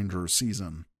Power Rangers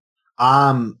season?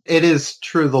 It is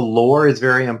true. The lore is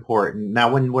very important.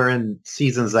 Now, when we're in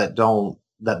seasons that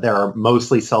they're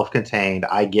mostly self-contained,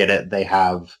 I get it. They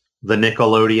have the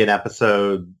Nickelodeon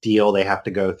episode deal they have to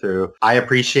go through. I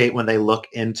appreciate when they look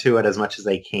into it as much as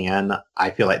they can. I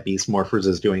feel like Beast Morphers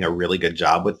is doing a really good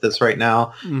job with this right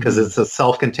now because it's a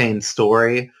self-contained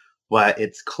story, but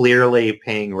it's clearly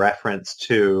paying reference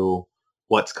to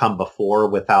what's come before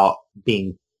without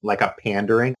being like a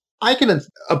pandering. I can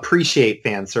appreciate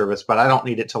fan service, but I don't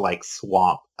need it to like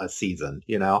swamp a season,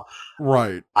 you know?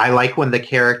 Right. I like when the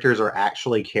characters are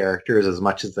actually characters as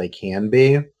much as they can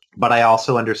be. But I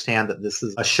also understand that this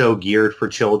is a show geared for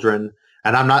children.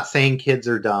 And I'm not saying kids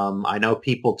are dumb. I know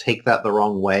people take that the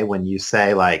wrong way when you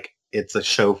say, like, it's a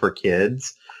show for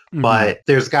kids. Mm-hmm. But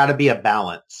there's got to be a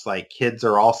balance. Like, kids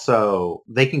are also,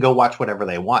 they can go watch whatever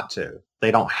they want to.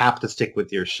 They don't have to stick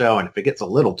with your show. And if it gets a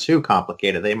little too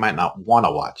complicated, they might not want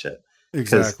to watch it.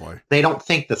 Exactly. They don't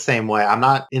think the same way. I'm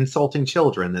not insulting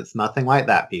children. It's nothing like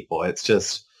that, people. It's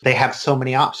just, they have so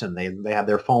many options. They have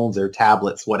their phones, their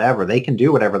tablets, whatever. They can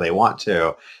do whatever they want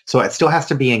to. So it still has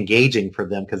to be engaging for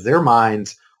them because their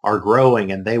minds are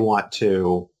growing and they want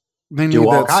to do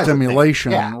all kinds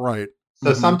stimulation, of things. Right.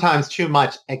 So sometimes too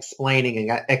much explaining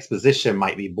and exposition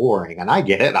might be boring. And I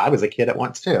get it. I was a kid at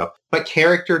once too. But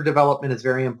character development is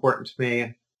very important to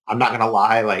me. I'm not going to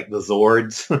lie, like the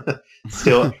Zords.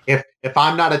 Still, if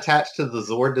I'm not attached to the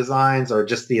Zord designs or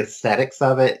just the aesthetics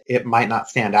of it, it might not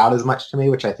stand out as much to me,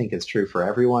 which I think is true for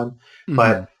everyone. Mm-hmm.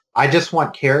 But I just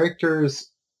want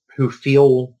characters who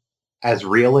feel as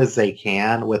real as they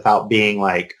can without being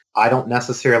like, I don't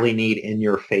necessarily need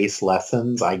in-your-face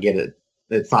lessons. I get it.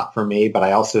 It's not for me, but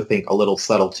I also think a little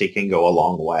subtlety can go a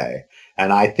long way.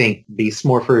 And I think Beast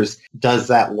Morphers does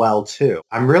that well, too.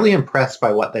 I'm really impressed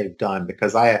by what they've done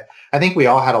because I think we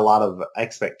all had a lot of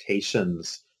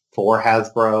expectations for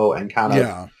Hasbro and kind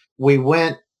of we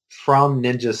went from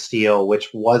Ninja Steel, which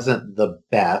wasn't the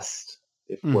best,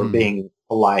 if we're being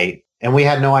polite, and we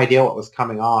had no idea what was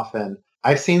coming off. And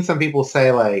I've seen some people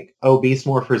say like, oh, Beast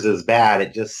Morphers is bad.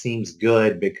 It just seems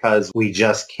good because we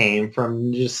just came from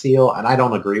Ninja Steel. And I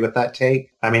don't agree with that take.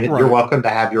 I mean, You're welcome to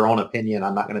have your own opinion.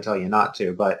 I'm not going to tell you not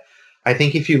to. But I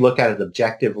think if you look at it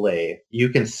objectively, you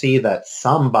can see that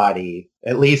somebody,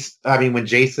 at least, I mean, when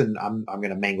Jason, I'm going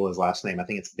to mangle his last name, I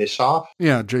think it's Bischoff.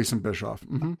 Yeah, Jason Bischoff.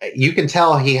 Mm-hmm. You can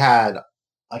tell he had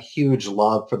a huge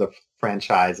love for the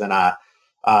franchise, and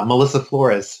Melissa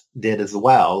Flores did as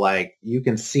well. Like, you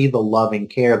can see the love and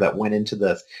care that went into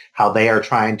this, how they are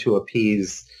trying to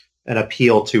appease and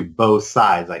appeal to both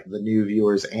sides, like the new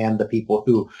viewers and the people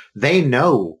who they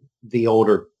know the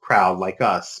older crowd like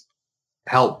us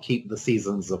help keep the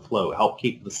seasons afloat, help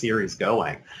keep the series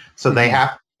going. So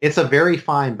it's a very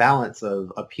fine balance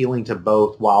of appealing to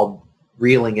both while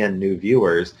reeling in new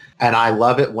viewers. And I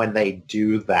love it when they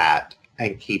do that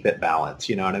and keep it balanced.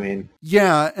 You know what I mean?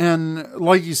 Yeah. And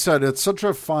like you said, it's such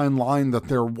a fine line that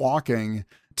they're walking.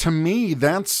 To me,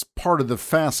 that's part of the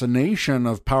fascination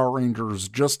of Power Rangers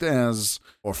just as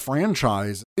a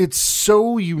franchise. It's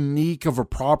so unique of a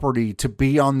property to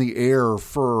be on the air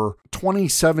for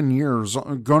 27 years,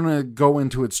 going to go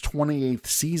into its 28th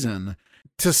season,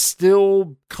 to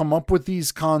still come up with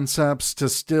these concepts, to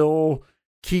still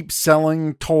keep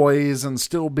selling toys and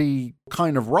still be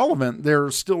kind of relevant.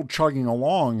 They're still chugging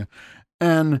along.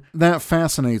 And that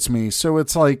fascinates me. So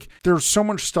it's like there's so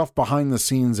much stuff behind the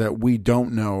scenes that we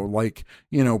don't know, like,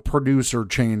 you know, producer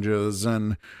changes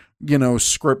and, you know,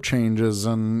 script changes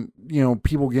and, you know,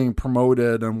 people getting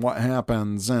promoted and what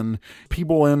happens. And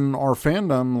people in our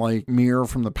fandom like Mir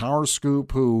from the Power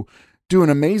Scoop who do an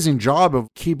amazing job of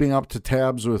keeping up to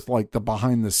tabs with like the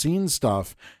behind the scenes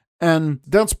stuff. And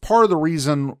that's part of the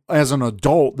reason as an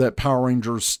adult that Power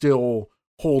Rangers still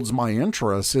holds my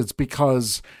interest. It's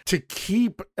because to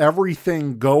keep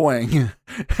everything going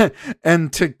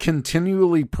and to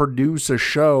continually produce a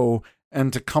show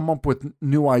and to come up with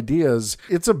new ideas,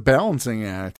 it's a balancing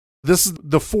act. This is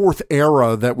the fourth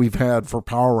era that we've had for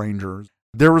Power Rangers.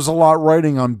 There was a lot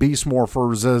writing on Beast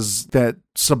Morphers as that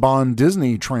Saban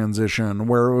Disney transition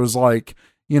where it was like,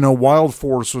 you know, Wild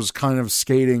Force was kind of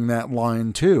skating that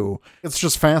line too. It's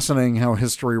just fascinating how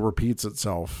history repeats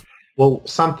itself. Well,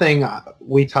 something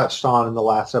we touched on in the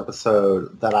last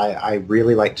episode that I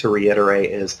really like to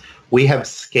reiterate is we have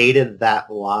skated that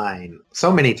line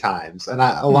so many times. And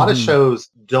a lot of shows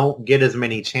don't get as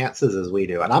many chances as we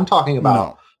do. And I'm talking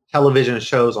about television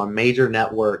shows on major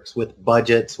networks with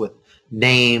budgets, with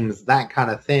names, that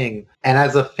kind of thing. And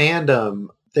as a fandom,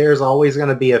 there's always going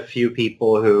to be a few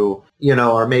people who, you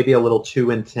know, are maybe a little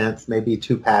too intense, maybe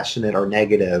too passionate or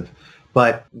negative.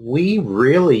 But we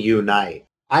really unite.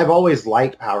 I've always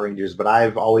liked Power Rangers, but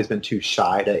I've always been too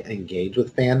shy to engage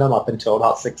with fandom up until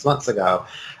about 6 months ago.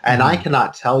 And I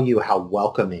cannot tell you how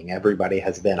welcoming everybody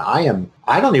has been. I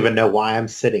don't even know why I'm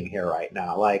sitting here right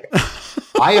now. Like,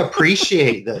 I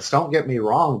appreciate this. Don't get me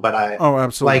wrong, but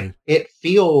absolutely. Like, it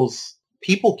feels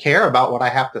people care about what I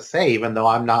have to say, even though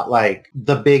I'm not like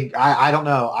the big, I don't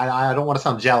know. I don't want to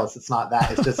sound jealous. It's not that.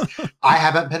 It's just, I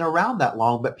haven't been around that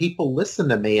long, but people listen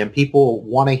to me and people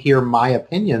want to hear my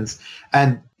opinions.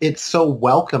 And it's so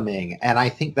welcoming. And I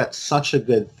think that's such a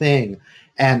good thing.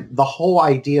 And the whole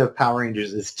idea of Power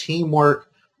Rangers is teamwork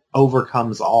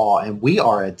overcomes all. And we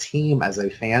are a team as a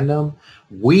fandom.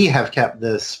 We have kept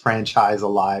this franchise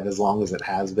alive as long as it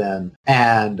has been.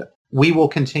 And we will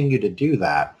continue to do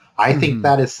that. I think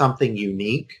that is something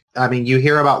unique. I mean, you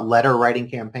hear about letter writing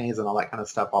campaigns and all that kind of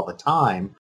stuff all the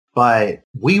time, but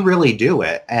we really do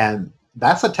it. And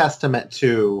that's a testament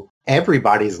to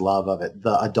everybody's love of it.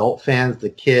 The adult fans, the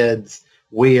kids,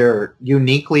 we're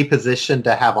uniquely positioned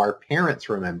to have our parents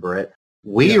remember it.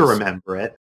 We remember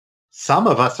it. Some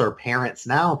of us are parents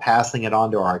now passing it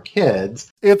on to our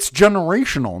kids. It's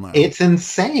generational now. It's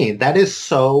insane. That is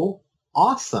so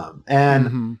awesome.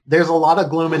 And there's a lot of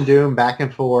gloom and doom back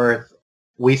and forth.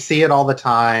 We see it all the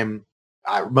time.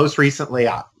 Most recently,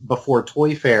 before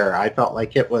Toy Fair, I felt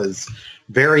like it was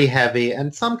very heavy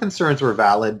and some concerns were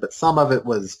valid, but some of it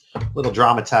was a little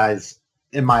dramatized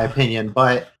in my opinion.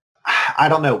 But I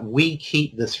don't know. We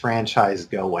keep this franchise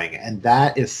going. And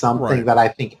that is something that I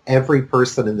think every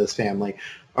person in this family,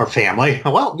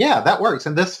 well, yeah, that works.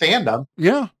 In this fandom,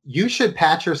 you should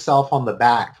pat yourself on the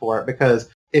back for it, because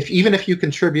even if you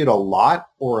contribute a lot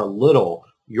or a little,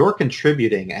 you're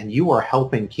contributing and you are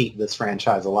helping keep this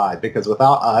franchise alive, because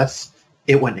without us,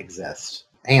 it wouldn't exist,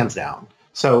 hands down.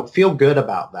 So feel good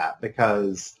about that,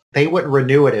 because they wouldn't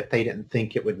renew it if they didn't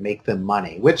think it would make them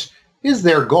money, which is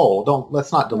their goal.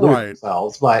 Let's not delude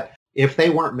ourselves. But if they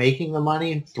weren't making the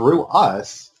money through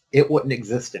us, it wouldn't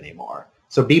exist anymore.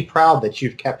 So be proud that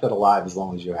you've kept it alive as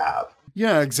long as you have.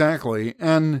 Yeah, exactly.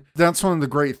 And that's one of the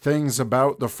great things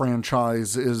about the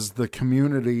franchise is the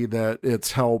community that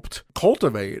it's helped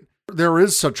cultivate. there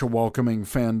is such a welcoming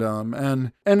fandom,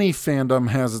 and any fandom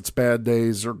has its bad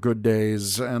days or good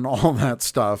days and all that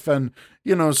stuff. And,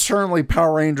 certainly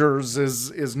Power Rangers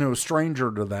is no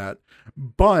stranger to that.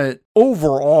 But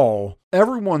overall,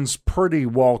 everyone's pretty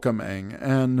welcoming,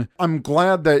 and I'm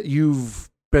glad that you've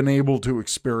been able to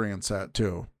experience that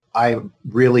too. I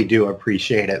really do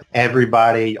appreciate it.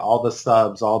 Everybody, all the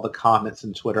subs, all the comments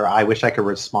on Twitter, I wish I could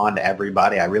respond to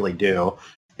everybody. I really do.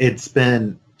 It's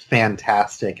been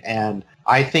fantastic. And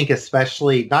I think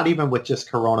especially, not even with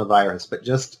just coronavirus, but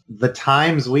just the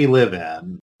times we live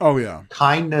in. Oh, yeah.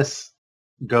 Kindness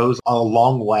goes a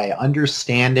long way.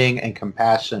 Understanding and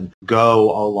compassion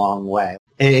go a long way.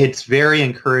 It's very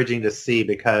encouraging to see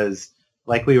because,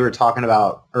 like we were talking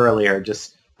about earlier,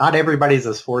 just not everybody's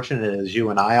as fortunate as you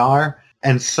and I are.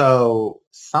 And so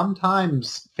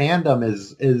sometimes fandom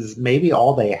is maybe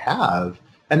all they have.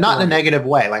 And not in a negative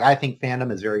way. Like, I think fandom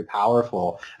is very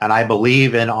powerful. And I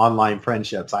believe in online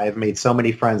friendships. I have made so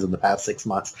many friends in the past 6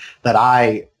 months that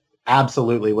I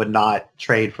absolutely would not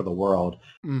trade for the world.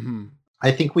 Mm-hmm.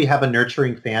 I think we have a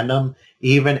nurturing fandom,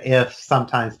 even if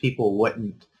sometimes people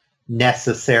wouldn't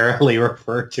necessarily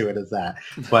refer to it as that.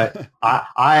 But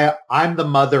I'm the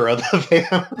mother of the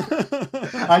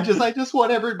family. I just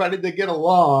want everybody to get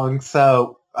along.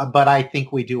 So, but I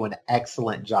think we do an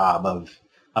excellent job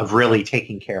of really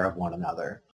taking care of one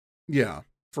another. Yeah,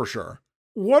 for sure.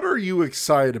 What are you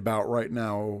excited about right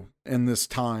now in this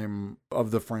time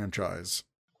of the franchise?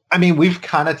 I mean, we've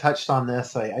kind of touched on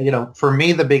this. For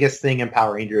me, the biggest thing in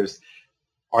Power Rangers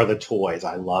are the toys.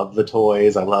 I love the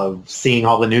toys. I love seeing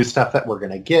all the new stuff that we're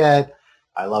going to get.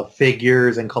 I love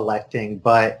figures and collecting.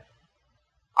 But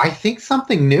I think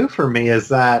something new for me is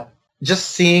that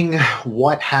just seeing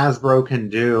what Hasbro can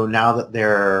do now that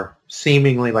they're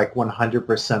seemingly like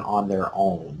 100% on their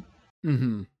own.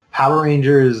 Mm-hmm. Power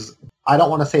Rangers, I don't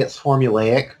want to say it's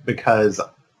formulaic because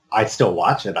I still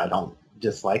watch it. I don't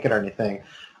dislike it or anything.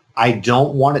 I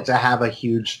don't want it to have a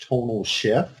huge tonal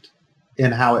shift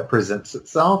in how it presents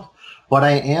itself, but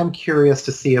I am curious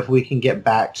to see if we can get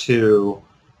back to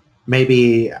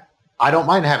maybe, I don't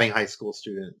mind having high school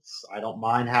students. I don't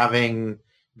mind having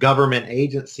government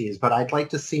agencies, but I'd like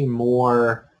to see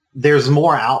more. There's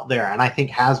more out there, and I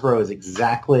think Hasbro is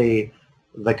exactly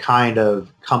the kind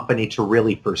of company to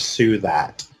really pursue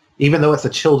that. Even though it's a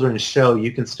children's show,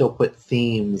 you can still put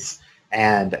themes,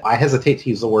 and I hesitate to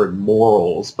use the word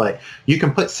morals, but you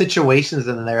can put situations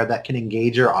in there that can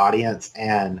engage your audience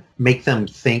and make them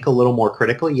think a little more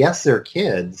critically. Yes, they're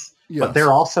kids, but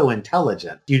they're also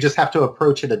intelligent. You just have to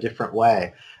approach it a different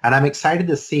way. And I'm excited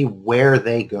to see where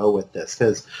they go with this,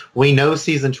 because we know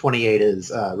season 28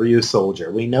 is Ryu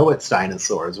Soldier. We know it's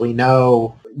dinosaurs. We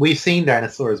know we've seen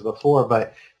dinosaurs before,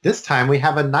 but this time we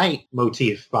have a knight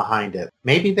motif behind it.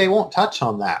 Maybe they won't touch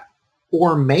on that.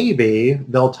 Or maybe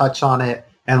they'll touch on it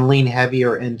and lean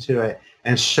heavier into it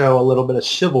and show a little bit of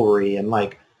chivalry and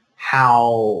like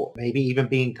how maybe even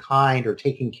being kind or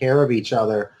taking care of each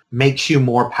other makes you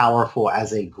more powerful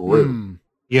as a group.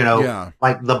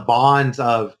 Like the bonds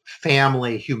of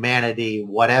family, humanity,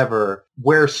 whatever.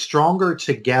 We're stronger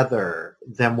together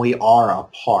than we are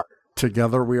apart.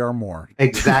 Together we are more.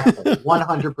 Exactly.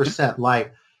 100%.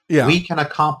 Like, we can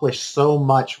accomplish so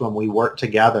much when we work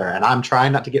together. And I'm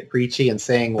trying not to get preachy and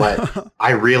saying what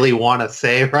I really want to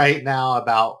say right now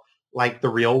about like the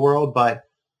real world, but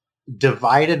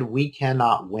divided, we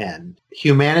cannot win.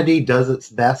 Humanity does its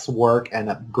best work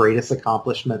and greatest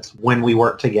accomplishments when we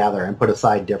work together and put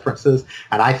aside differences.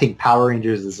 And I think Power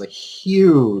Rangers is a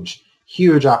huge,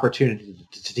 huge opportunity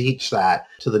to teach that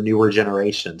to the newer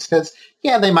generations. Because,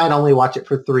 they might only watch it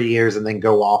for 3 years and then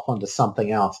go off onto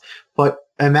something else. But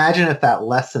imagine if that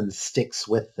lesson sticks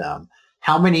with them.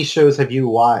 How many shows have you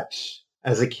watched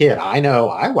as a kid? I know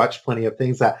I watched plenty of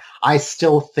things that I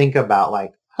still think about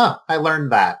like, I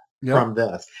learned that from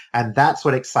this. And that's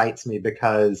what excites me,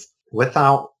 because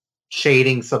without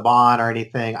shading Saban or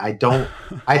anything,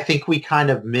 I think we kind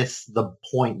of miss the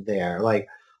point there. Like,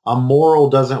 a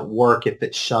moral doesn't work if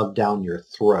it's shoved down your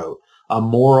throat. A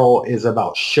moral is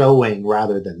about showing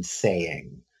rather than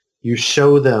saying. You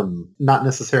show them not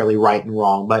necessarily right and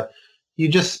wrong, but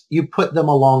you put them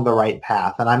along the right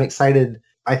path. And I'm excited.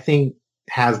 I think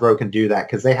Hasbro can do that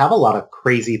because they have a lot of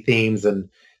crazy themes and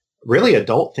really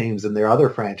adult themes in their other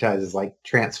franchises like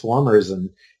Transformers. And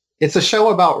it's a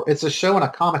show and a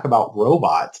comic about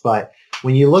robots. But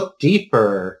when you look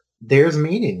deeper, there's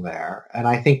meaning there. And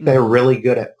I think they're really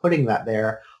good at putting that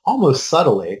there almost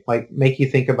subtly, like make you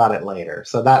think about it later.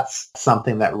 So that's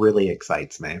something that really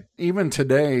excites me. Even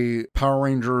today, Power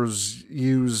Rangers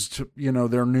used,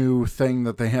 their new thing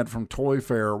that they had from Toy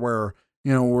Fair where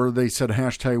where they said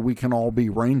hashtag we can all be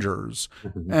Rangers.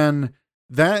 Mhm. And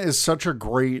that is such a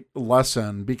great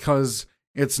lesson because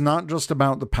it's not just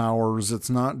about the powers. It's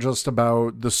not just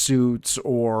about the suits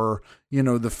or,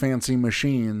 the fancy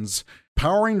machines.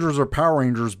 Power Rangers are Power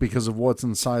Rangers because of what's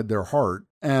inside their heart.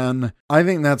 And I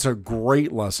think that's a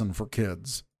great lesson for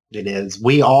kids. It is.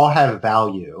 We all have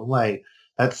value. Like,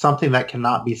 that's something that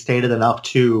cannot be stated enough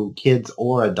to kids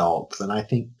or adults. And I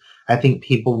think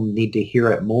people need to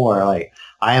hear it more. Like,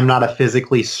 I am not a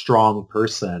physically strong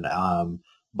person,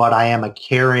 but I am a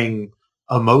caring,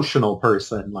 emotional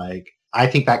person. Like, I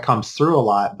think that comes through a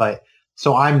lot. But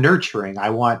so I'm nurturing. I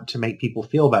want to make people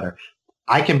feel better.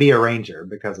 I can be a ranger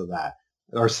because of that.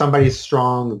 Or somebody's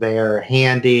strong, they're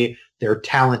handy, they're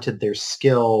talented, they're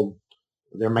skilled,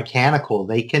 they're mechanical.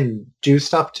 They can do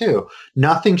stuff too.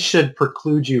 Nothing should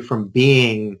preclude you from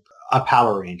being a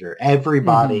Power Ranger.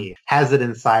 Everybody has it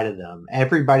inside of them.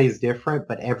 Everybody's different,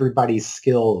 but everybody's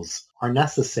skills are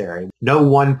necessary. No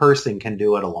one person can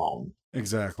do it alone.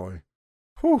 Exactly.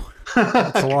 Whew.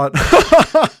 That's a lot.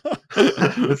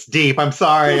 It's deep. I'm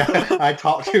sorry. I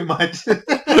talk too much.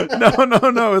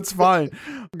 No, it's fine.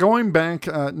 Going back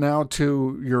now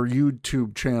to your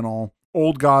YouTube channel,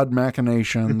 Old God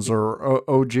Machinations or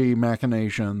OG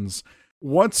Machinations,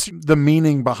 what's the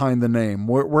meaning behind the name?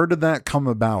 Where did that come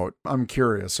about? I'm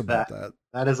curious about that.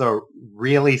 That is a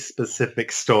really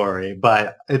specific story,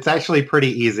 but it's actually pretty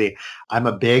easy. I'm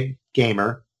a big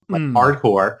gamer, like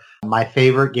hardcore. My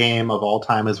favorite game of all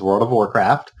time is World of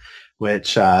Warcraft,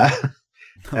 which as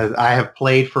I have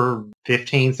played for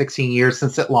 15, 16 years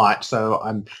since it launched, so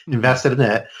I'm invested in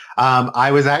it. I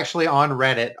was actually on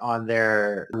Reddit on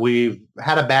there. We've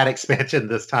had a bad expansion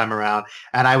this time around,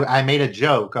 and I made a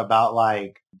joke about,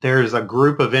 like, there's a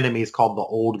group of enemies called the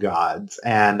Old Gods,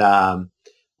 and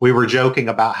we were joking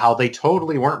about how they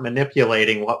totally weren't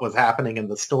manipulating what was happening in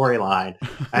the storyline.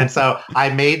 And so I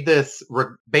made this,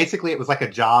 basically it was like a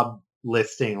job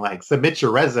listing, like submit your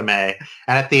resume.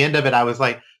 And at the end of it, I was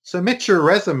like, submit your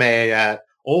resume at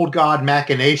Old God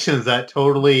Machinations at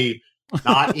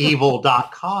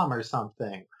totallyNotEvil.com or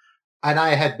something. And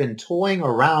I had been toying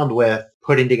around with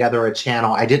putting together a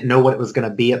channel. I didn't know what it was going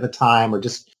to be at the time or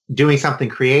just doing something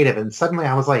creative. And suddenly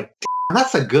I was like,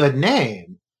 that's a good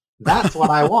name. That's what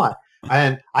I want.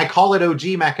 And I call it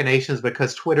OG Machinations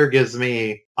because Twitter gives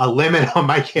me a limit on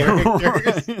my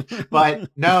characters. Right.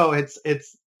 But no, it's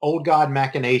Old God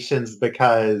Machinations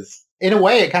because in a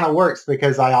way it kind of works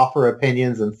because I offer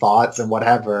opinions and thoughts and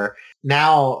whatever.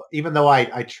 Now, even though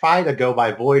I try to go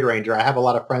by Void Ranger, I have a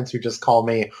lot of friends who just call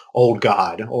me Old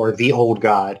God or the Old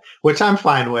God, which I'm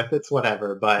fine with. It's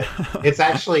whatever, but it's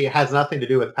actually has nothing to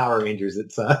do with Power Rangers.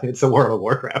 It's a World of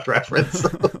Warcraft reference.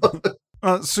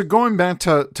 So going back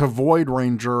to Void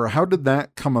Ranger, how did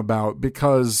that come about?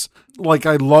 Because, like,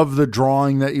 I love the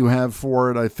drawing that you have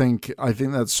for it. I think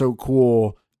that's so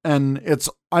cool. And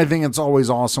I think it's always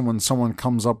awesome when someone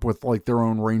comes up with, like, their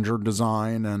own Ranger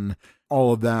design and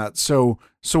all of that. So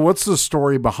what's the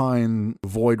story behind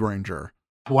Void Ranger?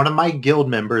 One of my guild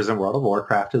members in World of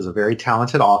Warcraft is a very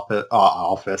talented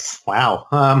artist.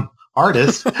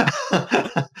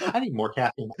 I need more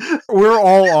caffeine. We're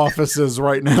all offices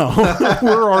right now.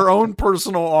 We're our own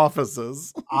personal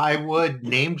offices. I would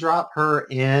name drop her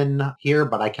in here,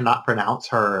 but I cannot pronounce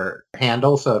her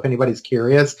handle. So if anybody's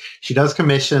curious, she does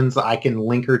commissions. I can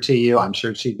link her to you. I'm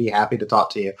sure she'd be happy to talk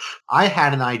to you. I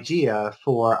had an idea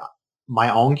for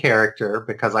my own character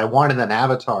because I wanted an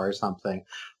avatar or something,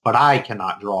 but I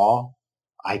cannot draw.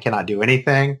 I cannot do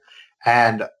anything.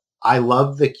 And I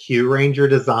love the Q Ranger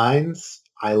designs.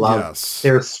 I love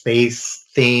their space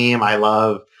theme. I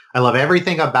love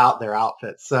everything about their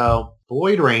outfits. So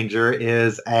Void Ranger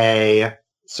is a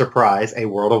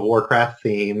World of Warcraft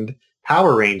themed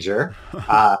Power Ranger.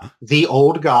 The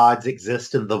old gods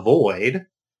exist in the void.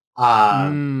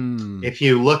 If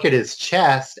you look at his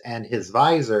chest and his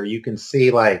visor, you can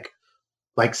see like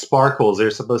sparkles.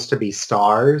 They're supposed to be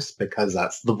stars because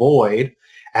that's the void.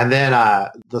 And then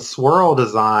the swirl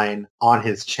design on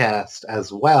his chest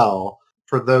as well,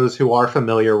 for those who are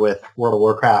familiar with World of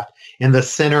Warcraft, in the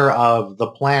center of the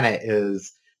planet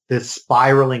is this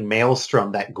spiraling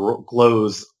maelstrom that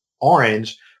glows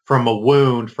orange from a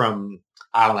wound from,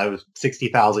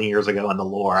 60,000 years ago in the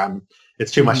lore.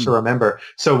 It's too much to remember.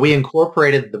 So we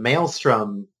incorporated the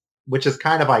maelstrom, which is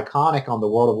kind of iconic on the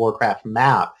World of Warcraft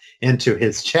map, into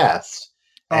his chest.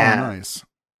 Oh, nice.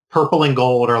 Purple and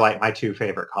gold are like my two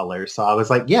favorite colors. So I was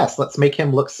like, yes, let's make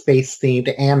him look space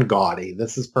themed and gaudy.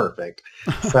 This is perfect.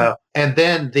 So, and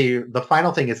then the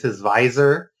final thing is his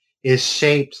visor is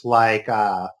shaped like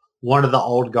one of the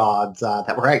old gods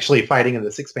that we're actually fighting in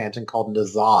this expansion called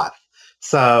N'Zoth.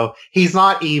 So he's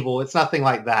not evil. It's nothing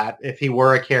like that. If he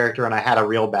were a character and I had a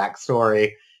real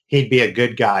backstory, he'd be a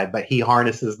good guy, but he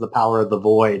harnesses the power of the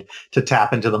void to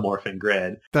tap into the Morphin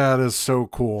Grid. That is so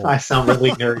cool. I sound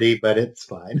really nerdy, but it's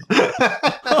fine.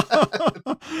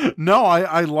 No,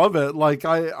 I love it. Like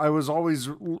I was always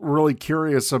really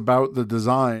curious about the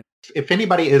design. If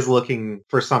anybody is looking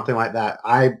for something like that,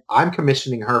 I'm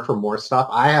commissioning her for more stuff.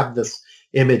 I have this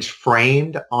image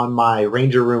framed on my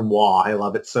Ranger Room wall. I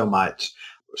love it so much.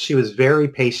 She was very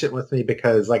patient with me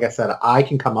because, like I said, I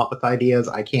can come up with ideas.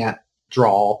 I can't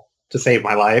draw to save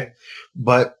my life.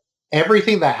 But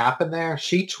everything that happened there,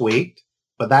 she tweaked,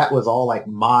 but that was all like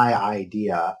my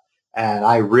idea. And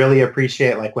I really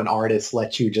appreciate like when artists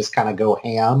let you just kind of go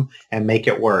ham and make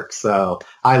it work. So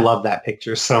I love that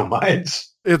picture so much.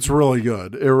 It's really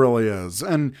good. It really is.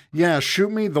 And yeah,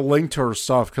 shoot me the link to her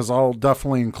stuff because I'll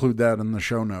definitely include that in the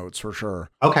show notes for sure.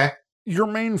 Okay. Your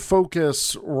main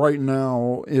focus right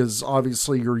now is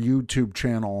obviously your YouTube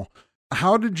channel.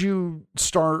 How did you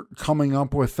start coming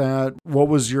up with that? What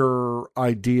was your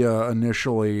idea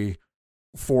initially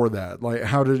for that? Like,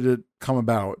 how did it come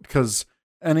about? Because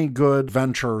any good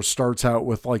venture starts out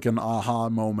with like an aha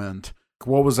moment.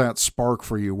 What was that spark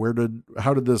for you?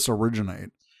 How did this originate?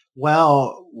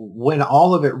 Well, when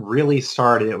all of it really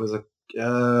started, it was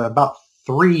about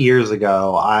 3 years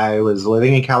ago. I was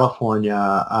living in California.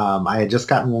 I had just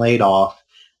gotten laid off,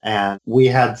 and we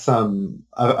had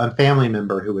a family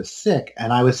member who was sick,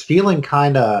 and I was feeling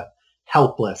kind of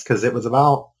helpless because it was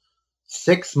about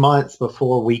 6 months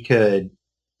before we could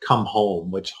come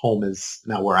home, which home is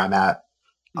now where I'm at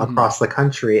across the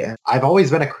country. And I've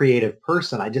always been a creative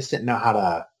person. I just didn't know how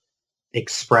to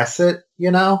express it,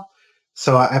 you know?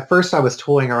 So at first I was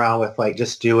toying around with like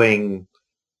just doing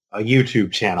a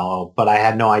YouTube channel, but I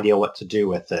had no idea what to do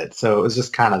with it. So it was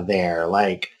just kind of there,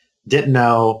 like didn't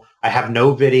know. I have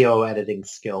no video editing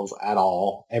skills at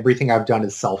all. Everything I've done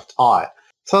is self-taught.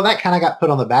 So that kind of got put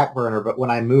on the back burner. But when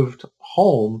I moved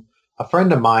home, a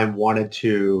friend of mine wanted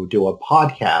to do a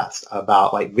podcast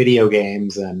about like video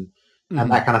games and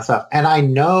that kind of stuff. And I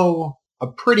know a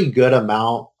pretty good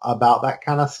amount about that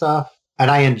kind of stuff. And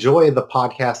I enjoy the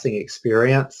podcasting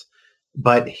experience,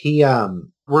 but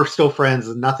we're still friends,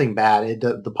 nothing bad.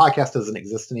 The podcast doesn't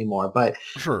exist anymore, but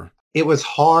sure, it was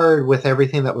hard with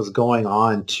everything that was going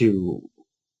on to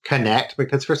connect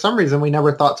because for some reason we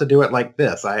never thought to do it like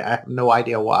this. I have no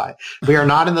idea why. We are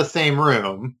not in the same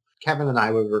room. Kevin and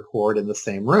I would record in the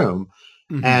same room,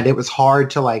 and it was hard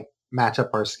to like match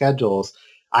up our schedules.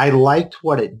 I liked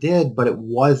what it did, but it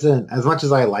wasn't, as much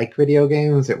as I like video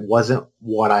games, it wasn't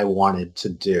what I wanted to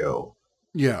do.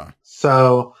 Yeah.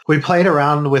 So we played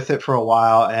around with it for a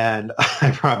while, and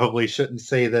I probably shouldn't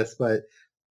say this, but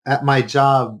at my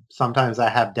job, sometimes I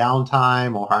have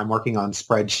downtime or I'm working on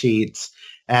spreadsheets,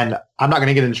 and I'm not going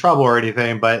to get in trouble or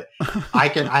anything, but I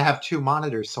have 2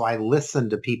 monitors, so I listen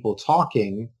to people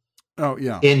talking in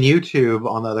YouTube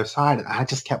on the other side. And I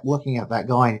just kept looking at that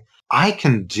going, I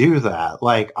can do that.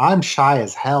 Like, I'm shy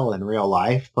as hell in real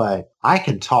life, but I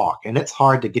can talk, and it's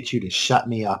hard to get you to shut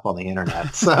me up on the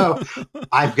internet. So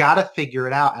I've got to figure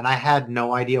it out. And I had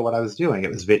no idea what I was doing. It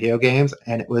was video games,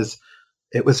 and it was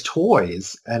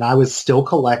toys, and I was still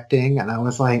collecting, and I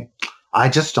was like, I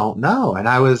just don't know. And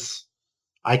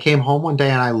I came home one day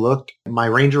and I looked, my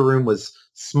Ranger Room was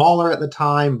smaller at the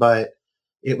time, but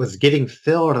it was getting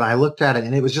filled, and I looked at it,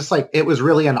 and it was just like, it was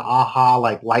really an aha,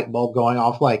 like light bulb going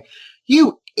off, like,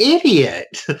 you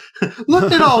idiot,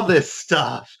 look at all this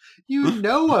stuff. You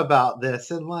know about this,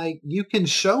 and like, you can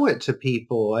show it to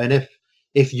people. And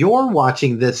if you're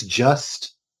watching this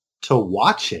just to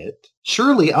watch it,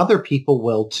 surely other people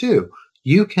will too.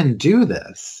 You can do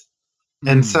this.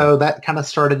 And so that kind of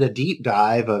started a deep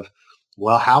dive of,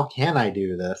 well, how can I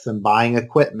do this? And buying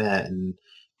equipment and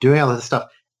doing all this stuff.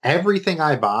 Everything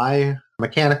I buy,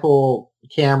 mechanical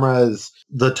cameras,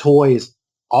 the toys,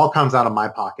 all comes out of my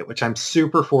pocket, which I'm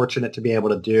super fortunate to be able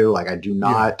to do. Like, I do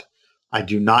not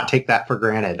take that for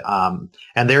granted.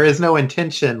 And there is no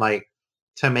intention like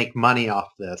to make money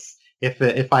off this.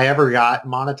 If I ever got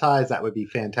monetized, that would be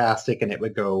fantastic, and it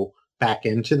would go back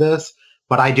into this.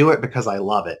 But I do it because I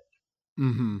love it.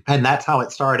 And that's how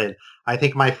it started. I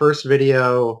think my first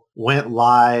video went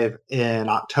live in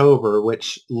October,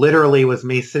 which literally was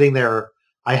me sitting there.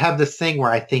 I have this thing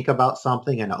where I think about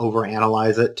something and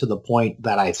overanalyze it to the point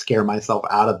that I scare myself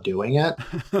out of doing it,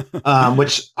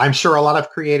 which I'm sure a lot of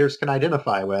creators can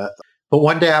identify with. But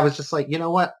one day I was just like, you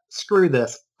know what? Screw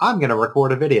this. I'm going to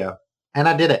record a video. And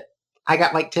I did it. I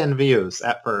got like 10 views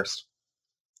at first.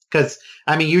 Because,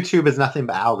 I mean, YouTube is nothing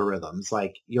but algorithms.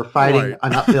 Like, you're fighting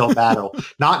an uphill battle.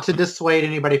 Not to dissuade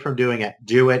anybody from doing it.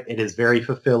 Do it. It is very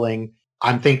fulfilling.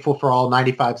 I'm thankful for all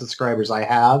 95 subscribers I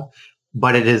have,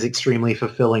 but it is extremely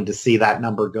fulfilling to see that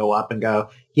number go up and go,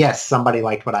 yes, somebody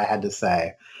liked what I had to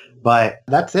say. But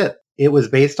that's it. It was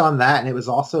based on that. And it was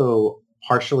also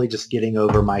partially just getting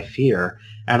over my fear.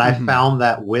 And I found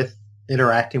that with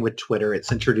interacting with Twitter,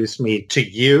 it's introduced me to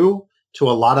you, to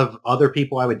a lot of other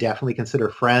people I would definitely consider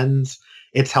friends.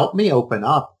 It's helped me open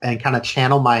up and kind of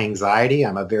channel my anxiety.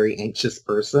 I'm a very anxious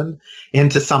person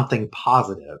into something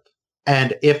positive.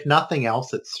 And if nothing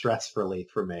else, it's stress relief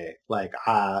for me. Like,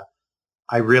 I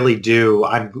really do.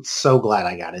 I'm so glad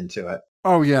I got into it.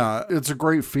 Oh, yeah. It's a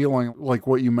great feeling, like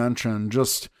what you mentioned.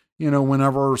 Just,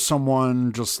 whenever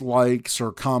someone just likes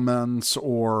or comments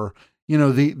or,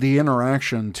 the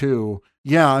interaction too.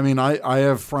 Yeah, I mean, I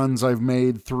have friends I've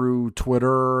made through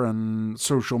Twitter and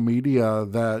social media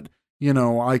that,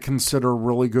 I consider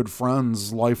really good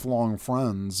friends, lifelong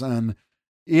friends. And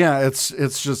yeah, it's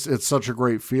such a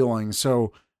great feeling.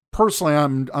 So personally,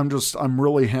 I'm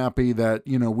really happy that,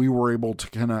 we were able to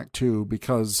connect too,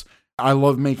 because I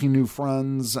love making new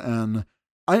friends and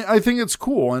I think it's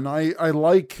cool. And I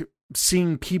like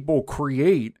seeing people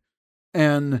create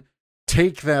and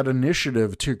take that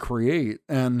initiative to create.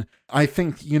 And I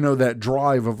think, that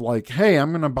drive of like, hey,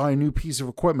 I'm going to buy a new piece of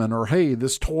equipment, or hey,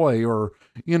 this toy, or,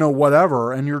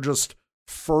 whatever. And you're just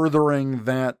furthering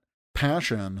that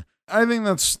passion. I think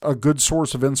that's a good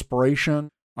source of inspiration.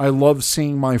 I love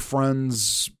seeing my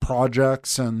friends'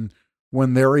 projects, and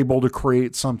when they're able to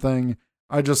create something,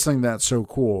 I just think that's so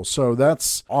cool. So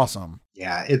that's awesome.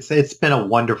 Yeah, it's been a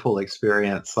wonderful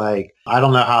experience. Like, I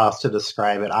don't know how else to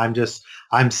describe it.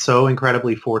 I'm so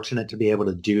incredibly fortunate to be able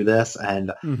to do this.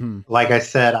 And like I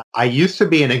said, I used to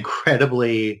be an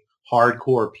incredibly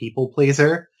hardcore people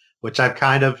pleaser, which I've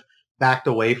kind of backed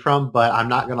away from, but I'm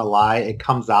not going to lie, it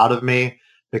comes out of me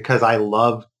because I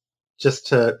love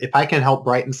if I can help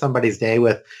brighten somebody's day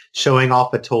with showing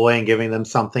off a toy and giving them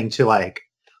something to like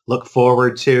look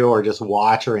forward to or just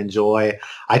watch or enjoy.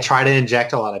 I try to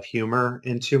inject a lot of humor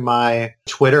into my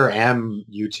Twitter and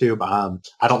YouTube.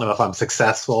 I don't know if I'm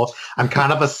successful. I'm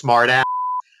kind of a smart ass,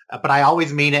 but I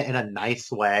always mean it in a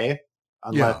nice way.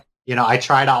 Unless, I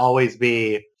try to always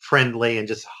be friendly and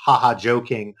just haha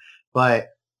joking, but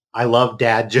I love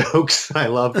dad jokes. I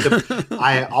love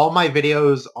all my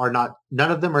videos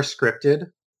none of them are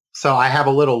scripted. So I have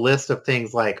a little list of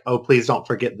things like, oh, please don't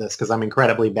forget this, because I'm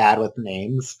incredibly bad with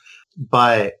names.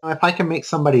 But if I can make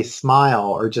somebody smile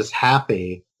or just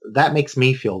happy, that makes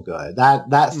me feel good.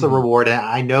 That's the reward. And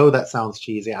I know that sounds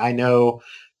cheesy. I know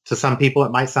to some people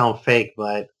it might sound fake,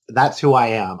 but that's who I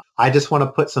am. I just want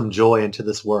to put some joy into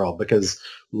this world because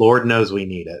Lord knows we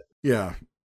need it. Yeah,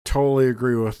 totally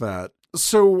agree with that.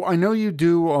 So I know you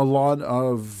do a lot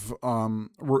of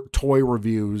toy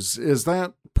reviews. Is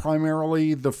that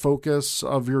primarily the focus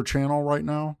of your channel right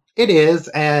now? It is,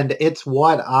 and it's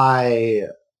what I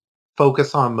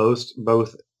focus on most,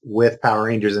 both with Power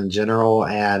Rangers in general,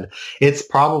 and it's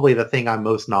probably the thing I'm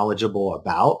most knowledgeable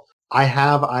about. I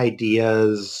have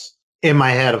ideas in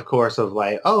my head, of course, of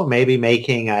like, oh, maybe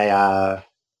making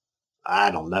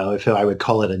I don't know if I would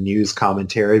call it a news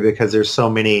commentary because there's so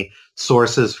many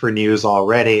sources for news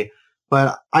already.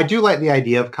 But I do like the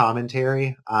idea of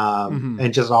commentary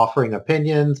and just offering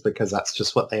opinions because that's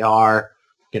just what they are.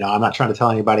 I'm not trying to tell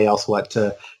anybody else what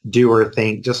to do or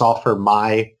think, just offer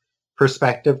my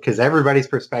perspective because everybody's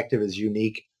perspective is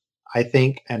unique, I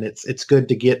think. And it's good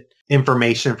to get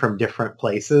information from different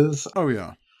places. Oh,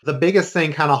 yeah. The biggest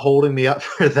thing kind of holding me up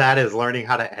for that is learning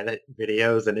how to edit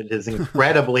videos, and it is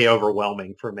incredibly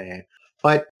overwhelming for me.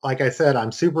 But like I said,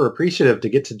 I'm super appreciative to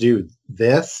get to do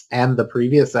this and the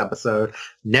previous episode.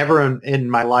 Never in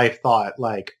my life thought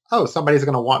like, oh, somebody's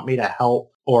going to want me to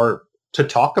help or to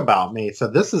talk about me. So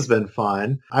this has been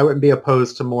fun. I wouldn't be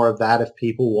opposed to more of that if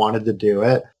people wanted to do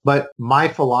it. But my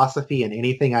philosophy in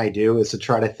anything I do is to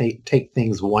try to take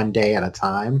things one day at a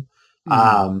time.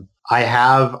 I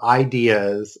have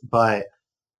ideas, but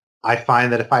I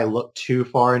find that if I look too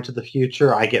far into the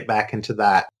future, I get back into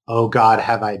that, oh God,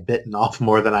 have I bitten off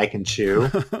more than I can chew?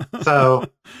 So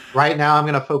right now I'm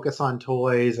going to focus on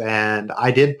toys. And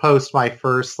I did post my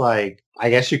first, I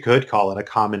guess you could call it a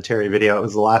commentary video. It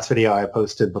was the last video I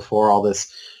posted before all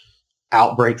this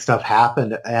outbreak stuff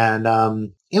happened.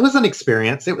 And it was an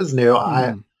experience. It was new.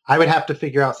 I would have to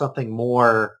figure out something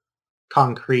more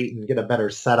concrete and get a better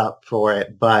setup for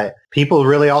it. But people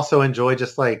really also enjoy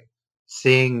just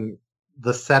seeing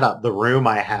the setup, the room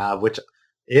I have, which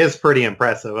is pretty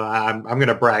impressive. I'm going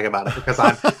to brag about it because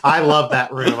I love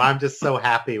that room. I'm just so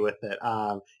happy with it.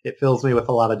 It fills me with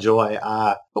a lot of joy.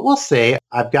 But we'll see.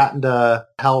 I've gotten to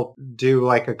help do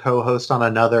a co-host on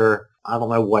another I don't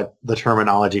know what the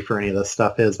terminology for any of this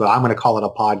stuff is, but I'm going to call it a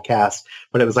podcast.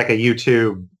 But it was like a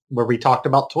YouTube where we talked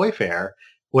about Toy Fair,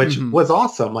 which was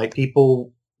awesome. Like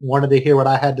people wanted to hear what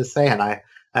I had to say, and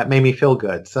that made me feel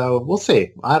good. So we'll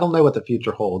see. I don't know what the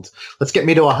future holds. Let's get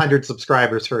me to 100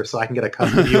 subscribers first so I can get a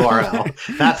custom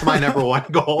URL. That's my number one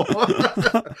goal.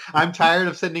 I'm tired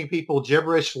of sending people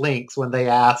gibberish links when they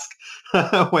ask,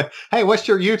 hey, what's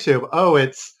your YouTube? Oh,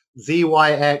 it's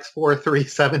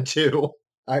ZYX4372.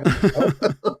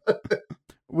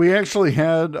 We actually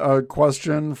had a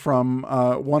question from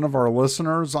one of our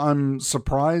listeners. I'm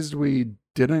surprised we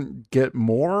didn't get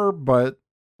more, but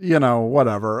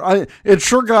whatever. It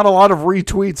sure got a lot of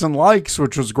retweets and likes,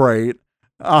 which was great.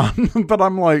 But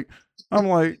I'm like,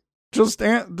 just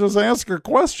ask a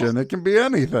question. It can be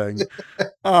anything.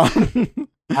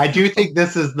 I do think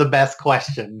this is the best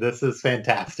question. This is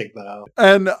fantastic, though.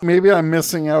 And maybe I'm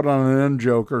missing out on an in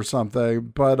joke or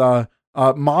something, but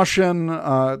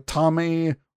Mashin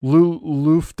Tommy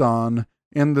Lufton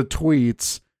in the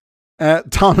tweets at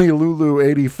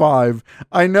TommyLulu85.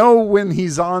 I know when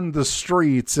he's on the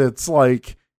streets, it's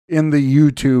like in the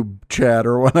YouTube chat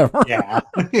or whatever. Yeah.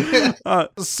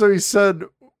 So he said,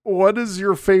 what is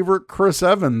your favorite Chris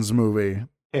Evans movie?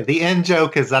 Okay, the end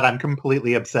joke is that I'm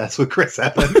completely obsessed with Chris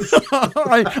Evans.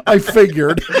 I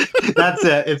figured. That's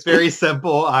it. It's very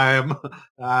simple. I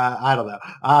don't know.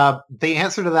 The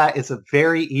answer to that is a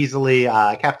very easily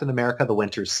Captain America: The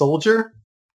Winter Soldier.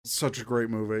 Such a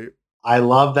great movie. I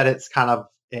love that it's kind of,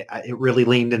 it really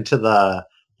leaned into the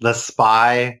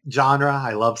spy genre.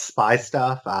 I love spy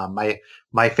stuff. My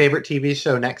favorite TV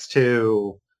show next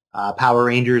to Power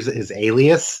Rangers is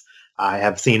Alias. I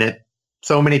have seen it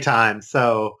so many times.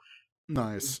 So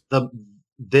nice.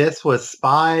 This was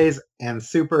spies and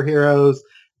superheroes,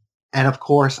 and of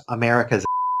course America's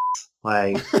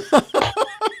like.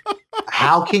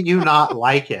 How can you not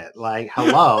like it? Like,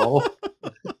 hello.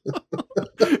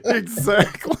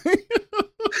 Exactly.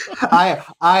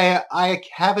 I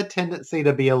have a tendency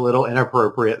to be a little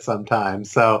inappropriate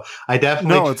sometimes, so I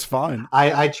definitely it's fine.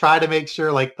 I try to make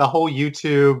sure, like the whole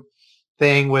YouTube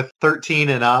thing with 13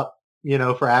 and up,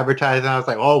 for advertising. I was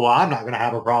like, oh well, I'm not going to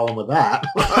have a problem with that.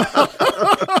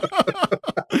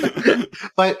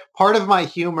 But part of my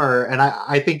humor, and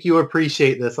I think you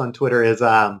appreciate this on Twitter, is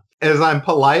I'm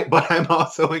polite, but I'm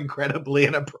also incredibly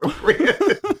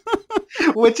inappropriate,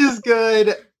 which is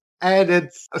good. And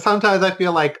it's sometimes I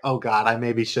feel like, oh God, I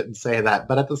maybe shouldn't say that.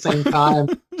 But at the same time,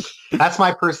 that's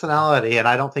my personality. And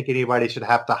I don't think anybody should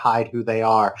have to hide who they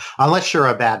are. Unless you're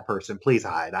a bad person, please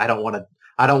hide. I don't want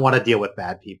to deal with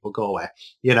bad people. Go away.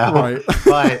 Right.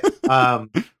 But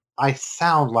I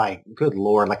sound like, good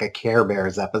Lord, like a Care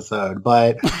Bears episode.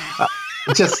 But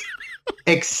just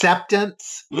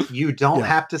acceptance. You don't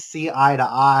have to see eye to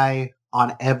eye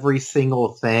on every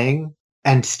single thing.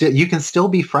 And you can still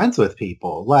be friends with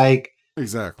people. Like,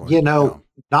 exactly.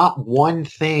 Not one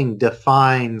thing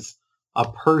defines a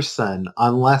person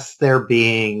unless they're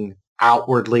being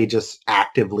outwardly just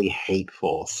actively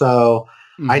hateful. So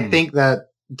I think that,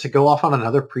 to go off on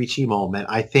another preachy moment,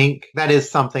 I think that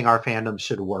is something our fandom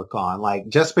should work on. Like,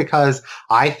 just because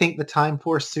I think the Time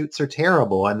Force suits are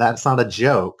terrible, and that's not a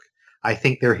joke, I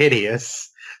think they're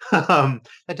hideous. That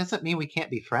doesn't mean we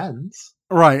can't be friends.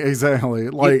 Right, exactly.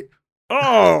 Like,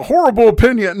 oh, horrible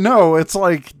opinion. No, it's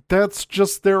like, that's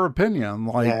just their opinion.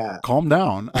 Like, calm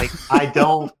down. Like,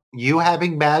 you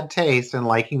having bad taste and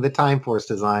liking the Time Force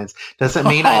designs doesn't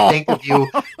mean I think of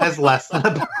you as less than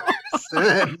a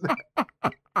person.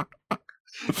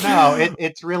 No,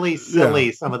 it's really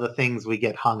silly, some of the things we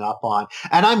get hung up on.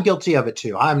 And I'm guilty of it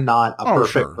too. I'm not a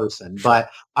perfect person, but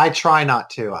I try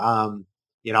not to.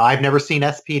 I've never seen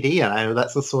SPD, and I know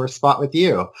that's a sore spot with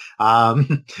you. But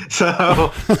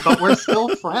we're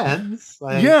still friends.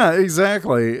 Like, yeah,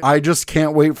 exactly. I just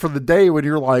can't wait for the day when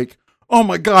you're like, oh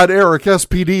my God, Eric,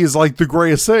 SPD is like the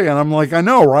greatest thing. And I'm like, I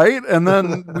know, right? And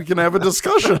then we can have a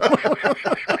discussion.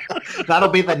 That'll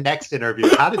be the next interview.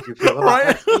 How did you feel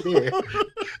about SPD?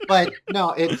 But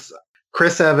no, it's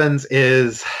Chris Evans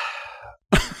is...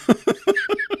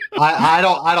 I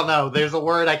don't know. There's a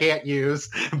word I can't use,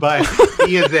 but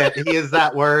he is it. He is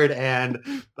that word. And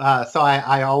so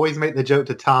I always make the joke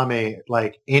to Tommy,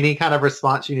 like, any kind of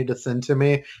response you need to send to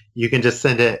me, you can just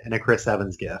send it in a Chris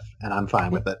Evans GIF, and I'm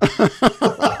fine with it.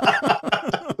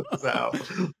 So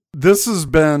this has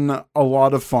been a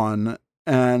lot of fun,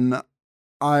 and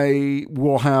I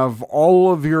will have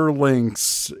all of your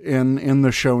links in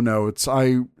the show notes.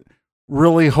 I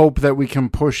really hope that we can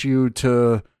push you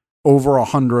to over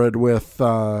 100 with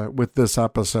this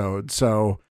episode.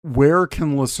 So where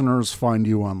can listeners find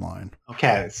you online?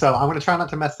 Okay, so I'm going to try not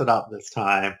to mess it up this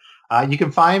time. You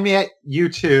can find me at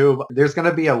YouTube. There's going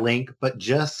to be a link, but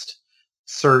just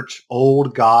search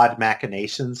Old God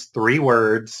Machinations, 3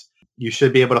 words. You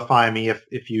should be able to find me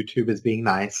if YouTube is being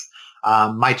nice.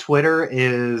 My Twitter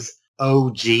is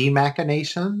OG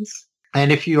Machinations.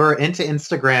 And if you're into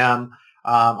Instagram,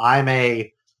 I'm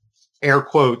a air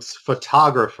quotes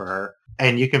photographer,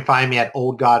 and you can find me at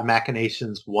Old God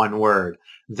Machinations, 1 word.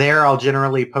 There, I'll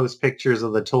generally post pictures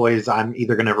of the toys I'm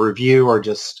either going to review or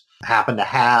just happen to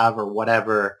have or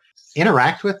whatever.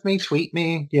 Interact with me, tweet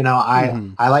me.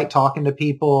 I like talking to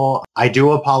people. I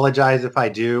do apologize if I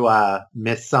do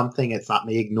miss something. It's not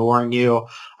me ignoring you.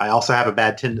 I also have a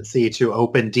bad tendency to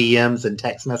open DMs and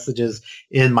text messages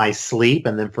in my sleep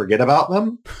and then forget about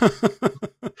them.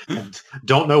 And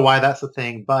don't know why that's a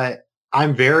thing, but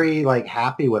I'm very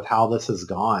happy with how this has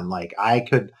gone.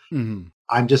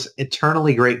 I'm just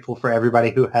eternally grateful for everybody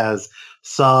who has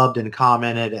subbed and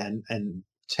commented and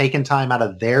taken time out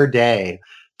of their day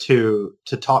to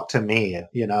talk to me,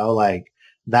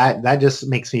 that just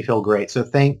makes me feel great. So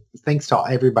thanks to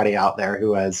everybody out there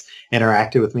who has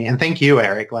interacted with me. And thank you,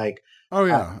 Eric. Oh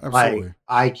yeah, absolutely.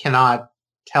 I cannot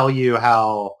tell you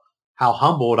how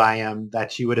humbled I am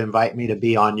that you would invite me to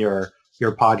be on your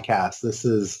podcast. This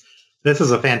is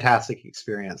a fantastic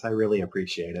experience. I really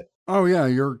appreciate it. Oh yeah,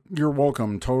 you're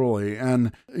welcome, totally.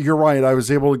 And you're right. I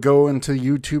was able to go into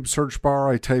YouTube search bar.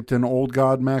 I typed in Old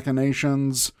God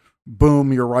Machinations.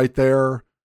 Boom, you're right there.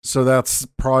 So that's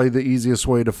probably the easiest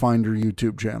way to find your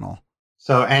YouTube channel.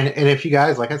 So, and if you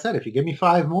guys, like I said, if you give me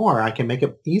 5 more, I can make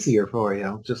it easier for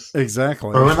you. Just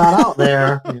exactly throwing that out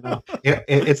there.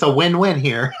 It's a win-win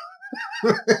here.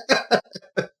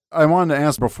 I wanted to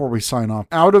ask before we sign off,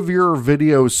 out of your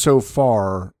videos so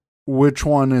far, which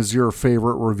one is your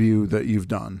favorite review that you've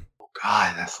done? Oh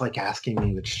God, that's like asking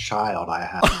me which child I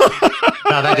have.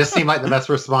 No, that just seemed like the best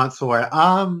response for it.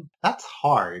 That's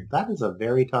hard. That is a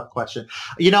very tough question.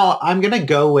 I'm going to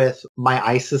go with my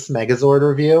Isis Megazord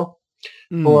review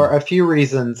for a few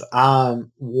reasons.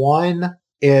 One,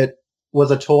 it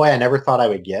was a toy I never thought I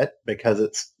would get because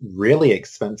it's really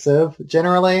expensive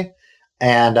generally.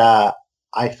 And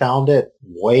I found it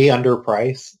way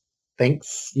underpriced.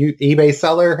 Thanks, you eBay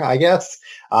seller, I guess.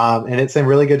 And it's in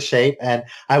really good shape. And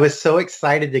I was so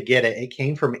excited to get it. It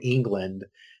came from England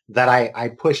that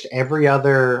I pushed every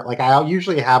other, I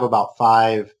usually have about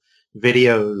 5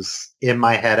 videos in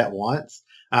my head at once.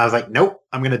 And I was like, nope,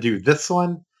 I'm going to do this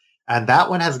one. And that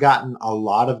one has gotten a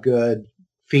lot of good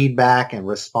feedback and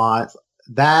response.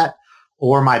 That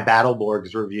or my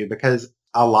Battleborgs review, because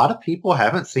a lot of people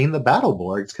haven't seen the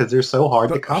Battleborgs because they're so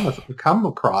hard to come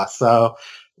across. So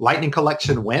Lightning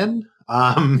Collection win.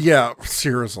 Yeah,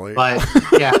 seriously. But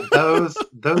yeah, those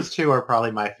 2 are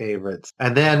probably my favorites.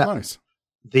 And then nice.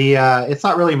 It's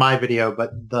not really my video,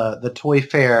 but the Toy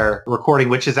Fair recording,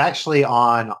 which is actually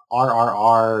on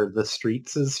RRR The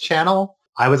Streets' channel.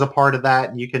 I was a part of that,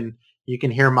 and you can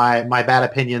hear my bad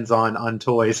opinions on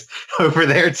toys over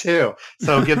there too.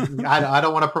 So I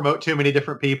don't want to promote too many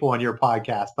different people on your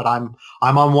podcast, but I'm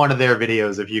on one of their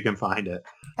videos if you can find it.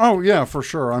 Oh yeah, for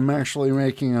sure. I'm actually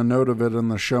making a note of it in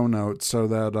the show notes so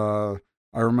that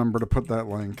I remember to put that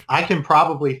link. I can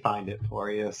probably find it for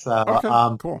you. So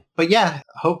okay, cool. But yeah,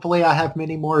 hopefully I have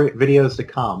many more videos to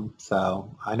come.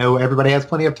 So I know everybody has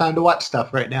plenty of time to watch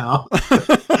stuff right now.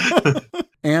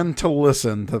 And to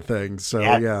listen to things. So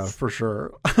yes. Yeah, for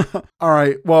sure. All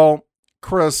right. Well,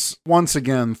 Chris, once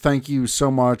again, thank you so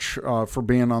much for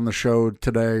being on the show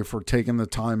today, for taking the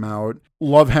time out.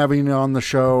 Love having you on the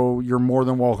show. You're more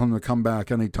than welcome to come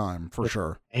back anytime, for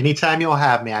sure. Anytime you'll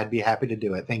have me, I'd be happy to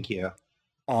do it. Thank you.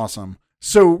 Awesome.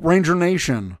 So, Ranger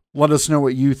Nation, let us know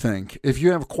what you think. If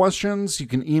you have questions, you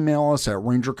can email us at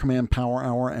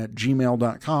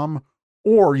rangercommandpowerhour@gmail.com,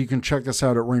 or you can check us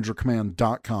out at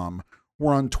rangercommand.com.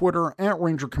 We're on Twitter at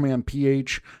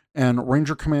rangercommandph and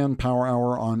Ranger Command Power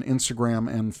Hour on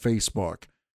Instagram and Facebook.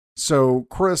 So,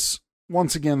 Chris,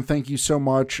 once again, thank you so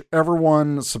much.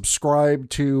 Everyone, subscribe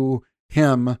to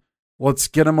him. Let's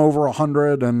get him over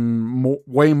 100 and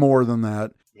way more than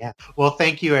that. Yeah. Well,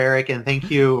 thank you, Eric, and thank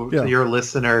you to your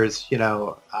listeners.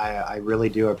 I really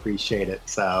do appreciate it.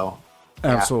 So,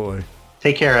 absolutely.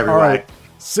 Take care, everybody. All right.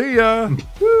 See ya.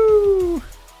 Woo!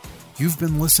 You've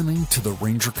been listening to the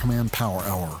Ranger Command Power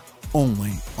Hour,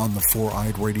 only on the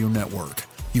 4-Eyed Radio Network.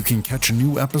 You can catch a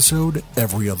new episode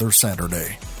every other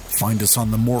Saturday. Find us on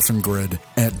the Morphin Grid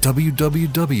at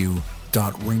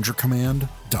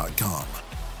www.rangercommand.com.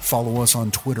 Follow us on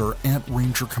Twitter at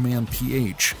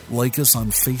RangerCommandPH. Like us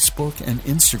on Facebook and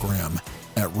Instagram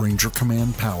at Ranger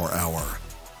Command Power Hour.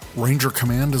 Ranger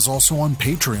Command is also on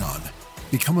Patreon.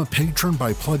 Become a patron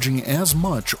by pledging as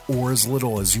much or as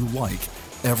little as you like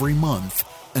every month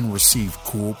and receive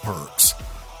cool perks.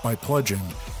 By pledging,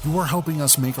 you are helping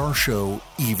us make our show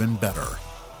even better.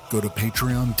 Go to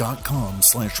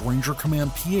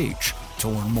patreon.com/RangerCommandPH to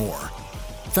learn more.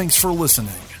 Thanks for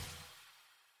listening.